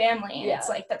time with your family. And it's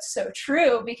like, that's so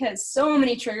true, because so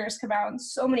many triggers come out and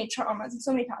so many traumas and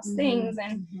so many past things,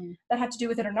 and that had to do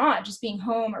with it or not, just being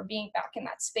home or being back in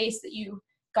that space that you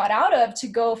got out of to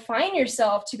go find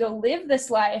yourself, to go live this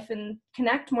life and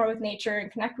connect more with nature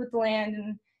and connect with the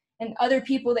land and other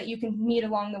people that you can meet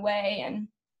along the way. And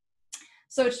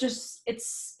so it's just,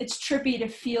 it's trippy to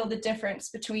feel the difference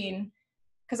between,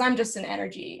 because I'm just so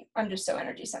energy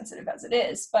sensitive as it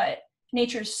is, but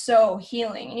nature is so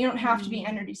healing, and you don't have to be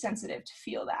energy sensitive to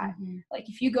feel that. Like,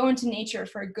 if you go into nature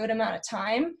for a good amount of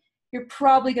time, you're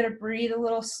probably going to breathe a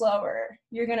little slower.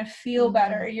 You're going to feel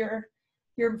better. Your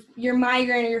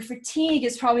migraine or your fatigue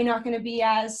is probably not going to be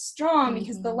as strong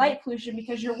because the light pollution,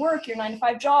 because your work, your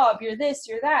 9-to-5 job, you're this,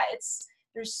 you're that.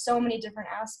 There's so many different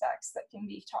aspects that can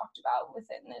be talked about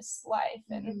within this life.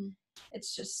 And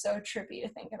it's just so trippy to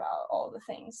think about all the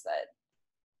things that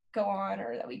go on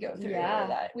or that we go through or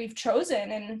that we've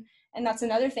chosen. And that's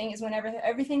another thing, is whenever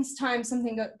everything's time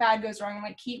something bad goes wrong, I'm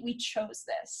like, we chose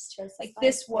this. Like,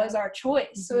 this was our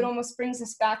choice. So it almost brings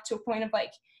us back to a point of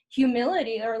like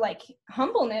humility or like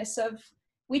humbleness of,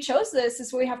 we chose this. This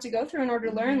is what we have to go through in order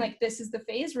to learn. Like, this is the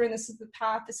phase we're in. This is the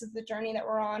path. This is the journey that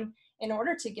we're on in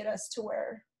order to get us to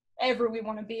wherever we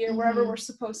want to be or wherever we're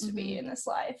supposed to be in this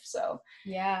life. So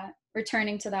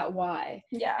returning to that why.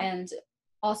 And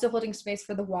also holding space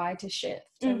for the why to shift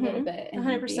a little bit, and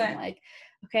 100%. Being like,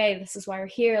 okay, this is why we're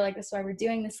here. Like, this is why we're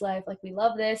doing this life. Like, we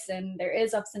love this, and there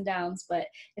is ups and downs, but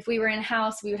if we were in a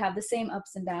house, we would have the same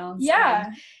ups and downs.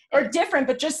 Or different,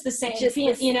 but just the same,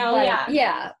 you know?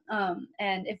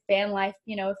 And if van life,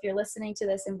 you know, if you're listening to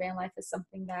this and van life is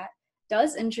something that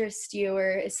does interest you,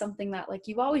 or is something that like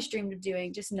you've always dreamed of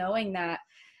doing, just knowing that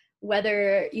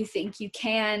whether you think you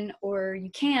can or you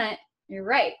can't, you're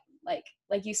right.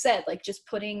 Like you said, like, just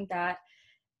putting that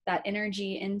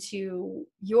energy into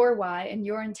your why and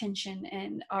your intention.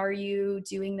 And are you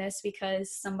doing this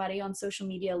because somebody on social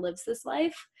media lives this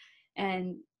life,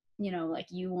 and, you know, like,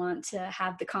 you want to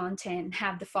have the content and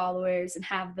have the followers and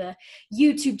have the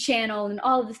YouTube channel and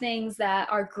all the things that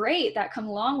are great that come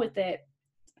along with it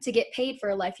to get paid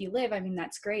for a life you live? I mean,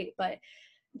 that's great. But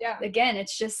again,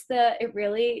 it's just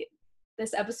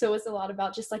this episode was a lot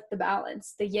about just like the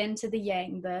balance, the yin to the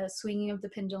yang, the swinging of the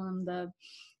pendulum, the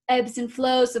ebbs and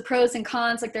flows, the pros and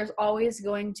cons. Like, there's always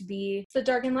going to be the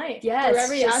dark and light. Yes, through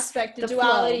every aspect, the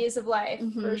dualities of life,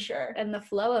 for sure. And the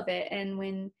flow of it. And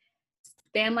when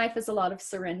van life is a lot of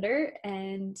surrender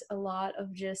and a lot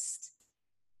of just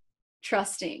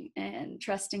trusting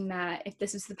that if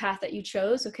this is the path that you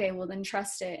chose, okay, well then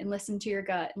trust it and listen to your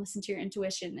gut and listen to your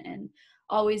intuition, and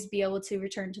always be able to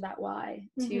return to that why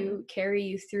to carry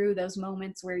you through those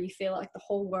moments where you feel like the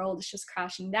whole world is just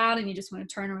crashing down and you just want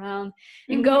to turn around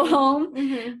and go home.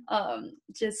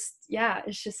 It's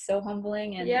just so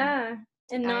humbling.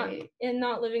 And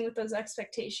not living with those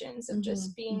expectations of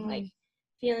just being like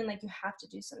feeling like you have to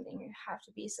do something, you have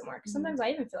to be somewhere. Because sometimes I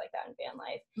even feel like that in van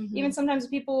life. Even sometimes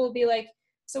people will be like,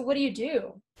 so what do you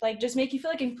do? Like, just make you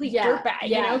feel like a complete dirtbag,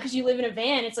 you know, because you live in a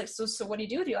van. It's like, so what do you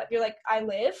do with your life? You're like, I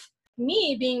live.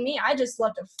 Me being me, I just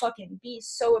love to fucking be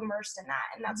so immersed in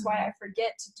that, and that's why I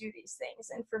forget to do these things.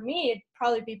 And for me, it'd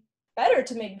probably be better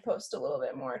to maybe post a little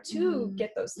bit more to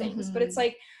get those things. But it's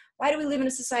like, why do we live in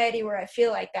a society where I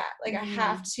feel like that? Like, I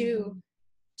have to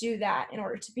do that in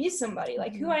order to be somebody.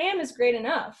 Like, who I am is great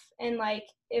enough. And like,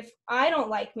 if I don't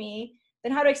like me,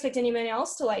 then how do I expect anyone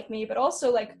else to like me? But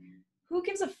also, like, who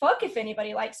gives a fuck if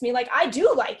anybody likes me? Like, I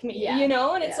do like me, you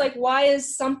know? And it's like, why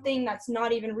is something that's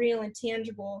not even real and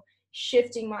tangible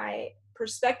shifting my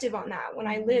perspective on that when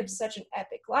I live such an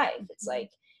epic life? It's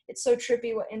like, it's so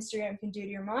trippy what Instagram can do to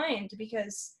your mind,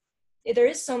 because there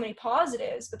is so many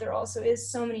positives, but there also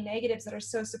is so many negatives that are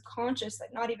so subconscious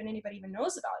that not even anybody even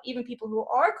knows about. Even people who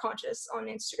are conscious on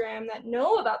Instagram that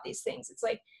know about these things, it's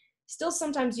like, still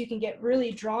sometimes you can get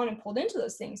really drawn and pulled into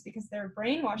those things because they're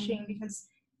brainwashing, because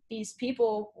these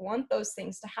people want those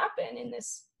things to happen in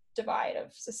this divide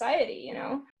of society, you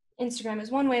know? Instagram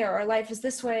is one way, or our life is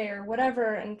this way, or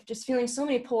whatever, and just feeling so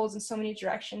many pulls in so many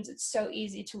directions, it's so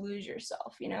easy to lose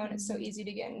yourself, you know? And it's so easy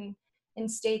to get in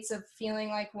states of feeling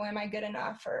like, well, am I good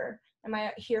enough, or am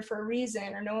I here for a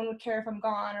reason, or no one would care if I'm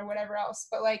gone, or whatever else.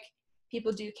 But like,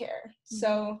 people do care.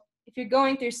 So if you're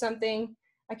going through something,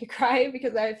 I could cry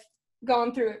because I've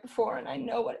gone through it before and I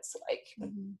know what it's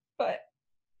like. But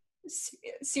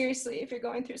seriously, if you're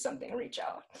going through something, reach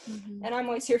out. And I'm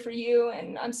always here for you,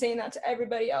 and I'm saying that to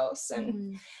everybody else,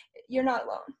 and you're not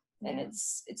alone. And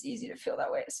it's easy to feel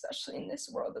that way, especially in this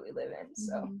world that we live in.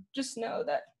 So just know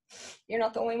that you're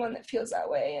not the only one that feels that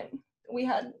way. And we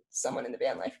had someone in the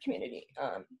van life community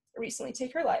recently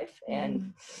take her life,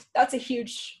 and that's a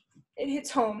huge, it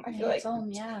hits home, I feel like,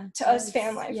 to us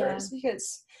fan lifers,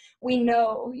 because we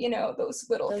know, you know, those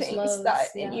little things lows, that,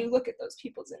 and you look at those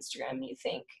people's Instagram and you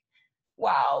think,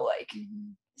 wow, like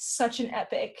such an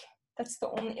epic, that's the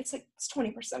only, it's like, it's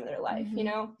 20% of their life, you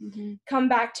know? Come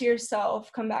back to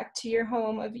yourself, come back to your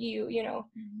home of you, you know,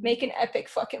 make an epic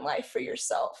fucking life for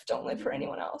yourself. Don't live for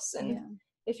anyone else. And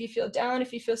if you feel down,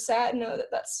 if you feel sad, know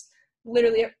that that's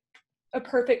literally a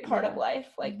perfect part of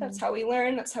life. Like, that's how we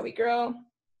learn, that's how we grow.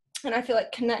 And I feel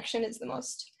like connection is the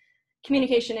most,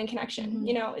 communication and connection,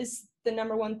 you know, is the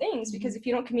number one things, because if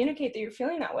you don't communicate that you're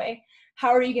feeling that way, how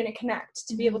are you going to connect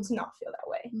to be able to not feel that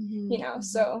way, you know?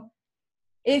 So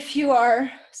if you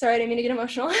are, sorry, I didn't mean to get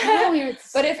emotional,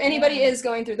 but if anybody is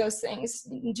going through those things,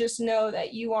 just know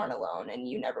that you aren't alone, and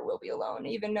you never will be alone,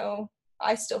 even though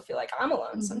I still feel like I'm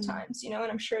alone sometimes, you know,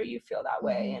 and I'm sure you feel that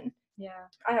way. And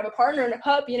I have a partner and a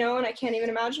pup, you know, and I can't even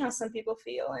imagine how some people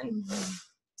feel. And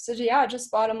so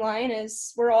just bottom line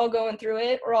is, we're all going through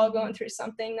it. We're all going through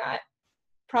something that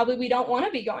probably we don't want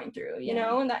to be going through, you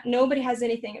know, and that nobody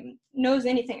knows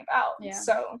anything about.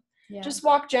 So just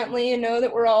walk gently and know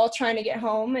that we're all trying to get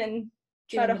home and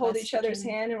try to hold each other's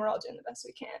hand, and we're all doing the best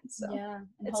we can. So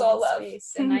it's all love.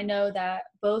 And I know that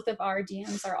both of our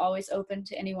DMs are always open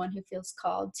to anyone who feels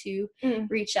called to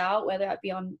reach out, whether that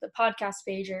be on the podcast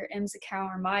page or M's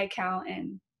account or my account.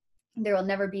 And there will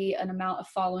never be an amount of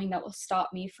following that will stop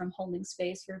me from holding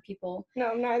space for people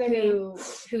who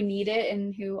need it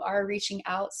and who are reaching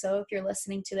out. So if you're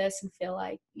listening to this and feel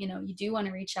like, you know, you do want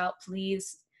to reach out,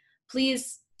 please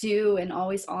do, and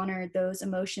always honor those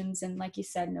emotions. And like you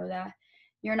said, know that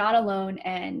you're not alone,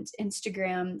 and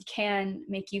Instagram can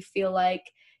make you feel like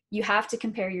you have to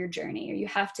compare your journey, or you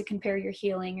have to compare your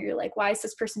healing, or you're like, why is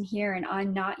this person here and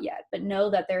I'm not yet? But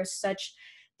know that there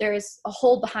is a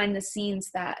whole behind the scenes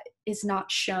that is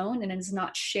not shown and is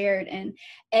not shared, and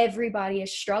everybody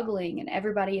is struggling, and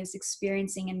everybody is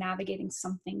experiencing and navigating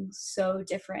something so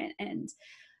different. And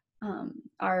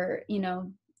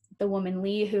the woman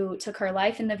Lee who took her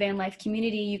life in the van life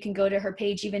community, you can go to her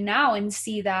page even now and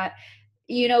see that,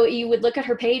 you know, you would look at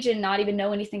her page and not even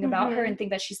know anything about her and think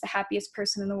that she's the happiest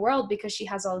person in the world, because she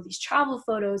has all of these travel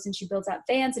photos and she builds out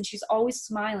vans and she's always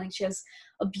smiling. She has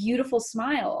a beautiful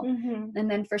smile. And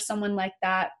then for someone like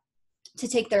that to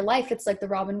take their life, it's like the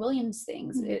Robin Williams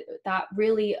things that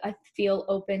really, I feel,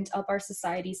 opened up our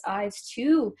society's eyes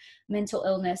to mental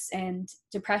illness and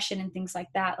depression and things like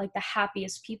that. Like, the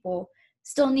happiest people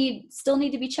still need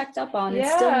to be checked up on, and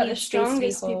still need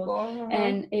space to be held.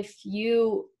 And if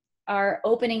you are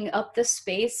opening up the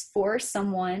space for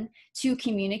someone to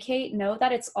communicate, know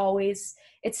that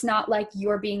it's not like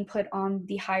you're being put on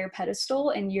the higher pedestal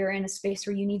and you're in a space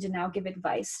where you need to now give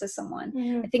advice to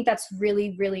someone. I think that's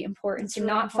really, really important to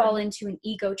not fall into an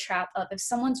ego trap of, if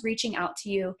someone's reaching out to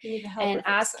you and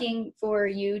asking for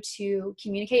you to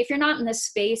communicate, if you're not in the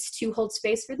space to hold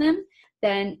space for them,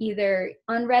 then either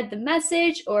unread the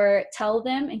message or tell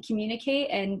them and communicate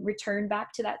and return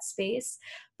back to that space.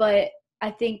 But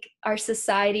I think our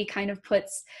society kind of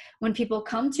puts, when people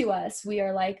come to us, we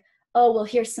are like, oh, well,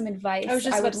 here's some advice.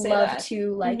 I would love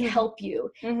to help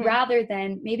you, rather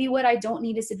than, maybe what I don't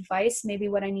need is advice. Maybe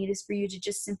what I need is for you to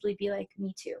just simply be like,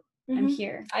 me too. I'm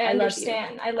here. I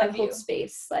understand. Love you. I hold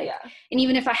space. And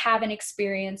even if I haven't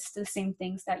experienced the same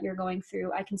things that you're going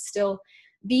through, I can still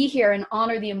be here and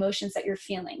honor the emotions that you're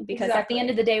feeling, because at the end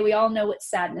of the day, we all know what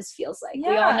sadness feels like.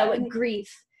 We all know what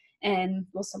grief And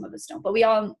well, some of us don't, but we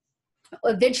all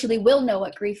eventually will know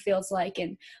what grief feels like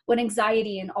and what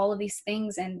anxiety and all of these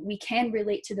things, and we can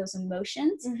relate to those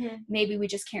emotions. Maybe we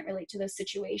just can't relate to those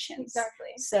situations. Exactly.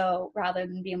 So rather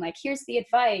than being like, here's the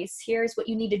advice, here's what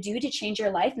you need to do to change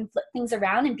your life and flip things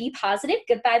around and be positive,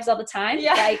 good vibes all the time,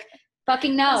 like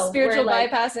fucking no. Spiritual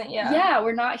bypassing.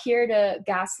 We're not here to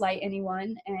gaslight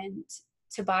anyone and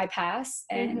to bypass,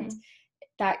 and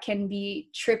that can be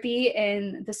trippy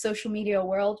in the social media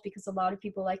world because a lot of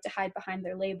people like to hide behind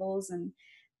their labels and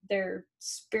their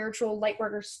spiritual light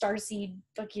worker, starseed,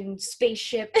 fucking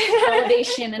spaceship,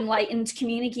 elevation, enlightened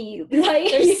community, like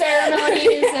their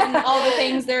ceremonies and all the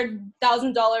things. They're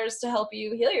 $1,000 to help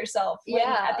you heal yourself. When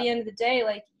at the end of the day,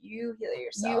 like, you heal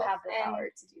yourself. You have the power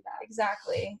to do that.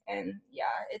 Exactly. And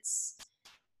it's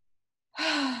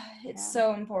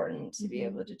so important to be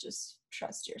able to just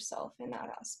trust yourself in that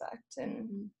aspect.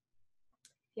 And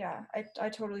I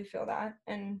totally feel that.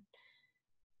 And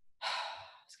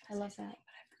I love that.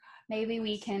 Maybe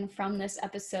we can, from this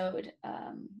episode,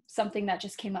 something that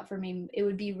just came up for me, it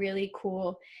would be really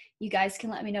cool. You guys can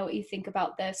let me know what you think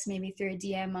about this, maybe through a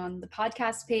DM on the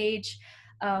podcast page.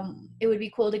 It would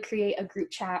be cool to create a group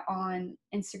chat on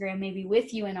Instagram, maybe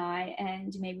with you and I,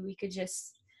 and maybe we could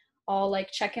just all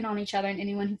like check in on each other, and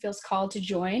anyone who feels called to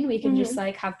join, we can just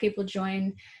like have people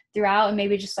join throughout, and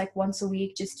maybe just like once a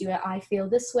week just do it, I feel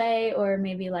this way, or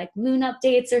maybe like moon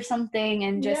updates or something,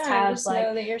 and just have just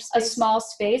like a small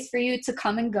space for you to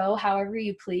come and go however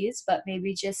you please, but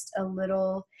maybe just a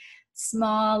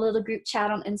small little group chat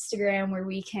on Instagram where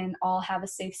we can all have a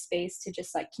safe space to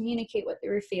just like communicate what they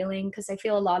were feeling. Because I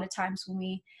feel a lot of times when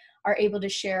we are able to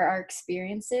share our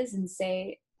experiences and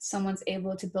say someone's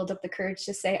able to build up the courage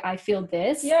to say, I feel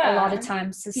this. A lot of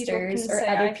times sisters or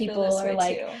other people are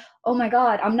like, oh my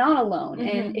God, I'm not alone.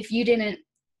 And if we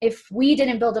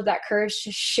didn't build up that courage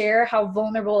to share how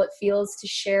vulnerable it feels to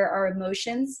share our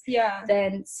emotions,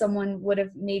 then someone would have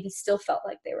maybe still felt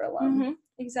like they were alone.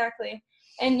 Exactly.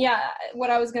 And what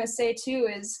I was going to say too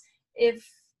is if,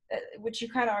 which you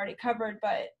kind of already covered,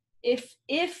 but if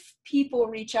people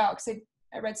reach out, because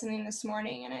I read something this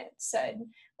morning and it said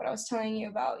what I was telling you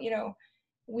about,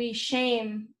 we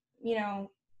shame,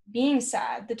 being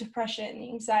sad, the depression, the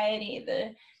anxiety,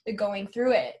 the going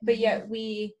through it, but yet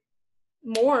we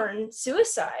mourn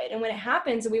suicide. And when it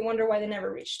happens, we wonder why they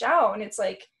never reached out. And it's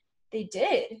like, they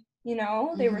did,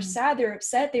 they were sad, they were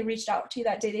upset, they reached out to you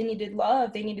that day, they needed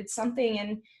love, they needed something.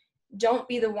 And don't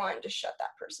be the one to shut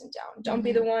that person down. Don't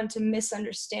be the one to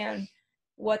misunderstand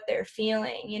what they're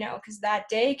feeling, because that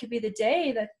day could be the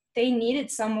day that they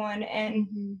needed someone, and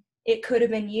it could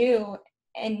have been you,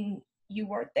 and you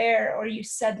weren't there, or you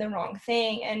said the wrong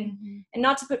thing. And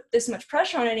not to put this much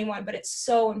pressure on anyone, but it's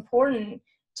so important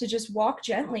to just walk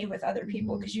gently with other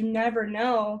people, because you never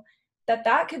know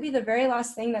that could be the very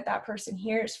last thing that person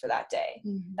hears for that day.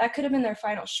 That could have been their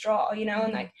final straw,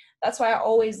 and like, that's why I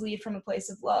always lead from a place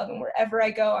of love. And wherever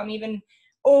I go, I'm even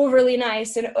overly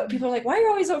nice, and people are like, why are you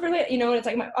always overly, and it's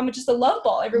like, I'm just a love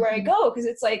ball everywhere I go, because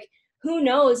it's like, who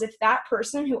knows if that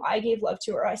person who I gave love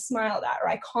to, or I smiled at, or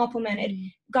I complimented,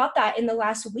 got that in the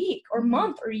last week or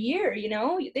month or year,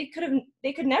 they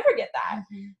could never get that.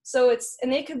 So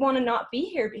and they could want to not be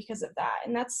here because of that.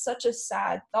 And that's such a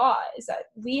sad thought, is that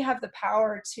we have the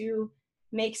power to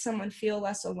make someone feel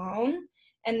less alone.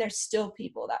 And there's still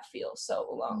people that feel so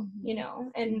alone,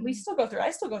 and we still go through it.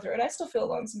 I still go through it. I still feel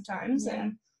alone sometimes.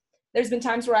 And there's been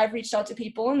times where I've reached out to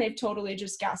people and they've totally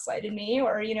just gaslighted me,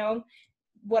 or,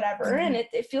 whatever. And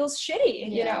it feels shitty,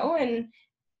 and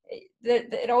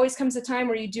it always comes a time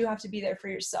where you do have to be there for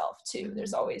yourself too.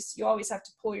 You always have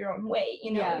to pull your own weight,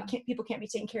 people can't be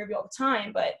taking care of you all the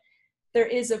time, but there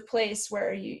is a place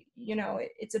where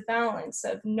it's a balance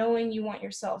of knowing you want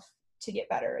yourself to get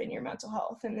better in your mental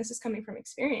health. And this is coming from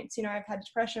experience. I've had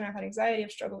depression, I've had anxiety,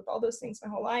 I've struggled with all those things my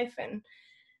whole life. And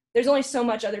there's only so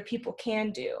much other people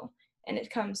can do. And it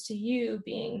comes to you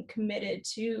being committed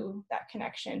to that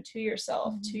connection, to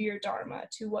yourself, to your dharma,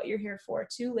 to what you're here for,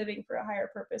 to living for a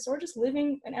higher purpose, or just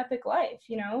living an epic life.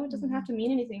 It doesn't have to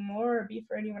mean anything more or be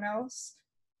for anyone else.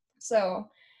 So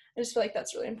I just feel like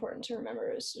that's really important to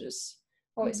remember, is to just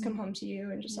always come home to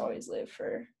you and just always live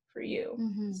for you.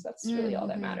 So that's really all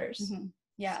that matters.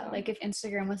 Yeah, so. Like if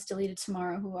Instagram was deleted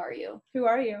tomorrow, who are you? Who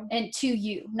are you? And to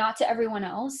you, not to everyone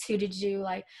else. Who did you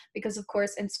like? Because of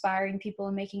course, inspiring people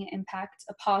and making an impact,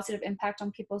 a positive impact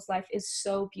on people's life is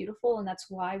so beautiful. And that's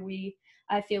why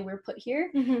I feel we're put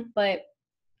here. But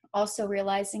also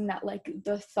realizing that like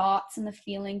the thoughts and the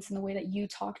feelings and the way that you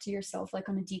talk to yourself, like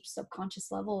on a deep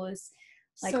subconscious level, is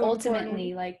like so ultimately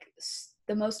important. Like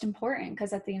the most important,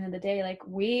 because at the end of the day, like,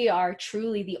 we are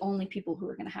truly the only people who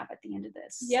are going to have at the end of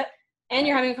this. Yep. And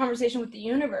you're having a conversation with the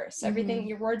universe. Everything, Mhm.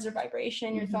 your words are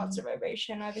vibration, your thoughts are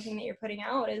vibration, everything that you're putting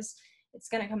out it's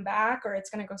going to come back, or it's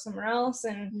going to go somewhere else,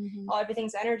 and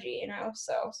everything's energy, you know.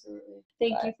 So absolutely.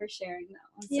 Thank you for sharing that.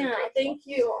 I'm so yeah, grateful. thank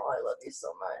you. Oh, I love you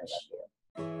so much.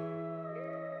 I love you.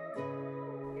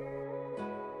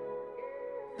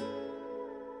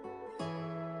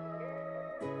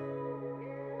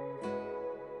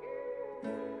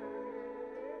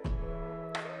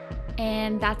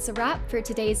 And that's a wrap for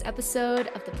today's episode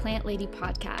of the Plant Lady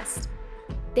podcast.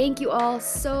 Thank you all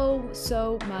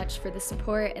so much for the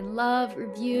support and love,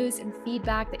 reviews, and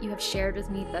feedback that you have shared with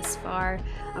me thus far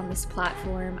on this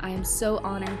platform. I am so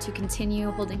honored to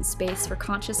continue holding space for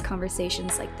conscious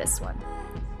conversations like this one.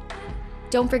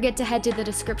 Don't forget to head to the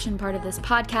description part of this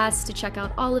podcast to check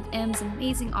out all of M's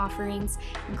amazing offerings,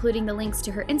 including the links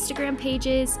to her Instagram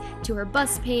pages, to her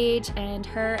bus page, and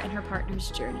her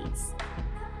partner's journeys.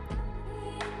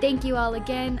 Thank you all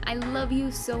again. I love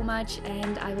you so much,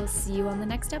 and I will see you on the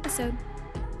next episode.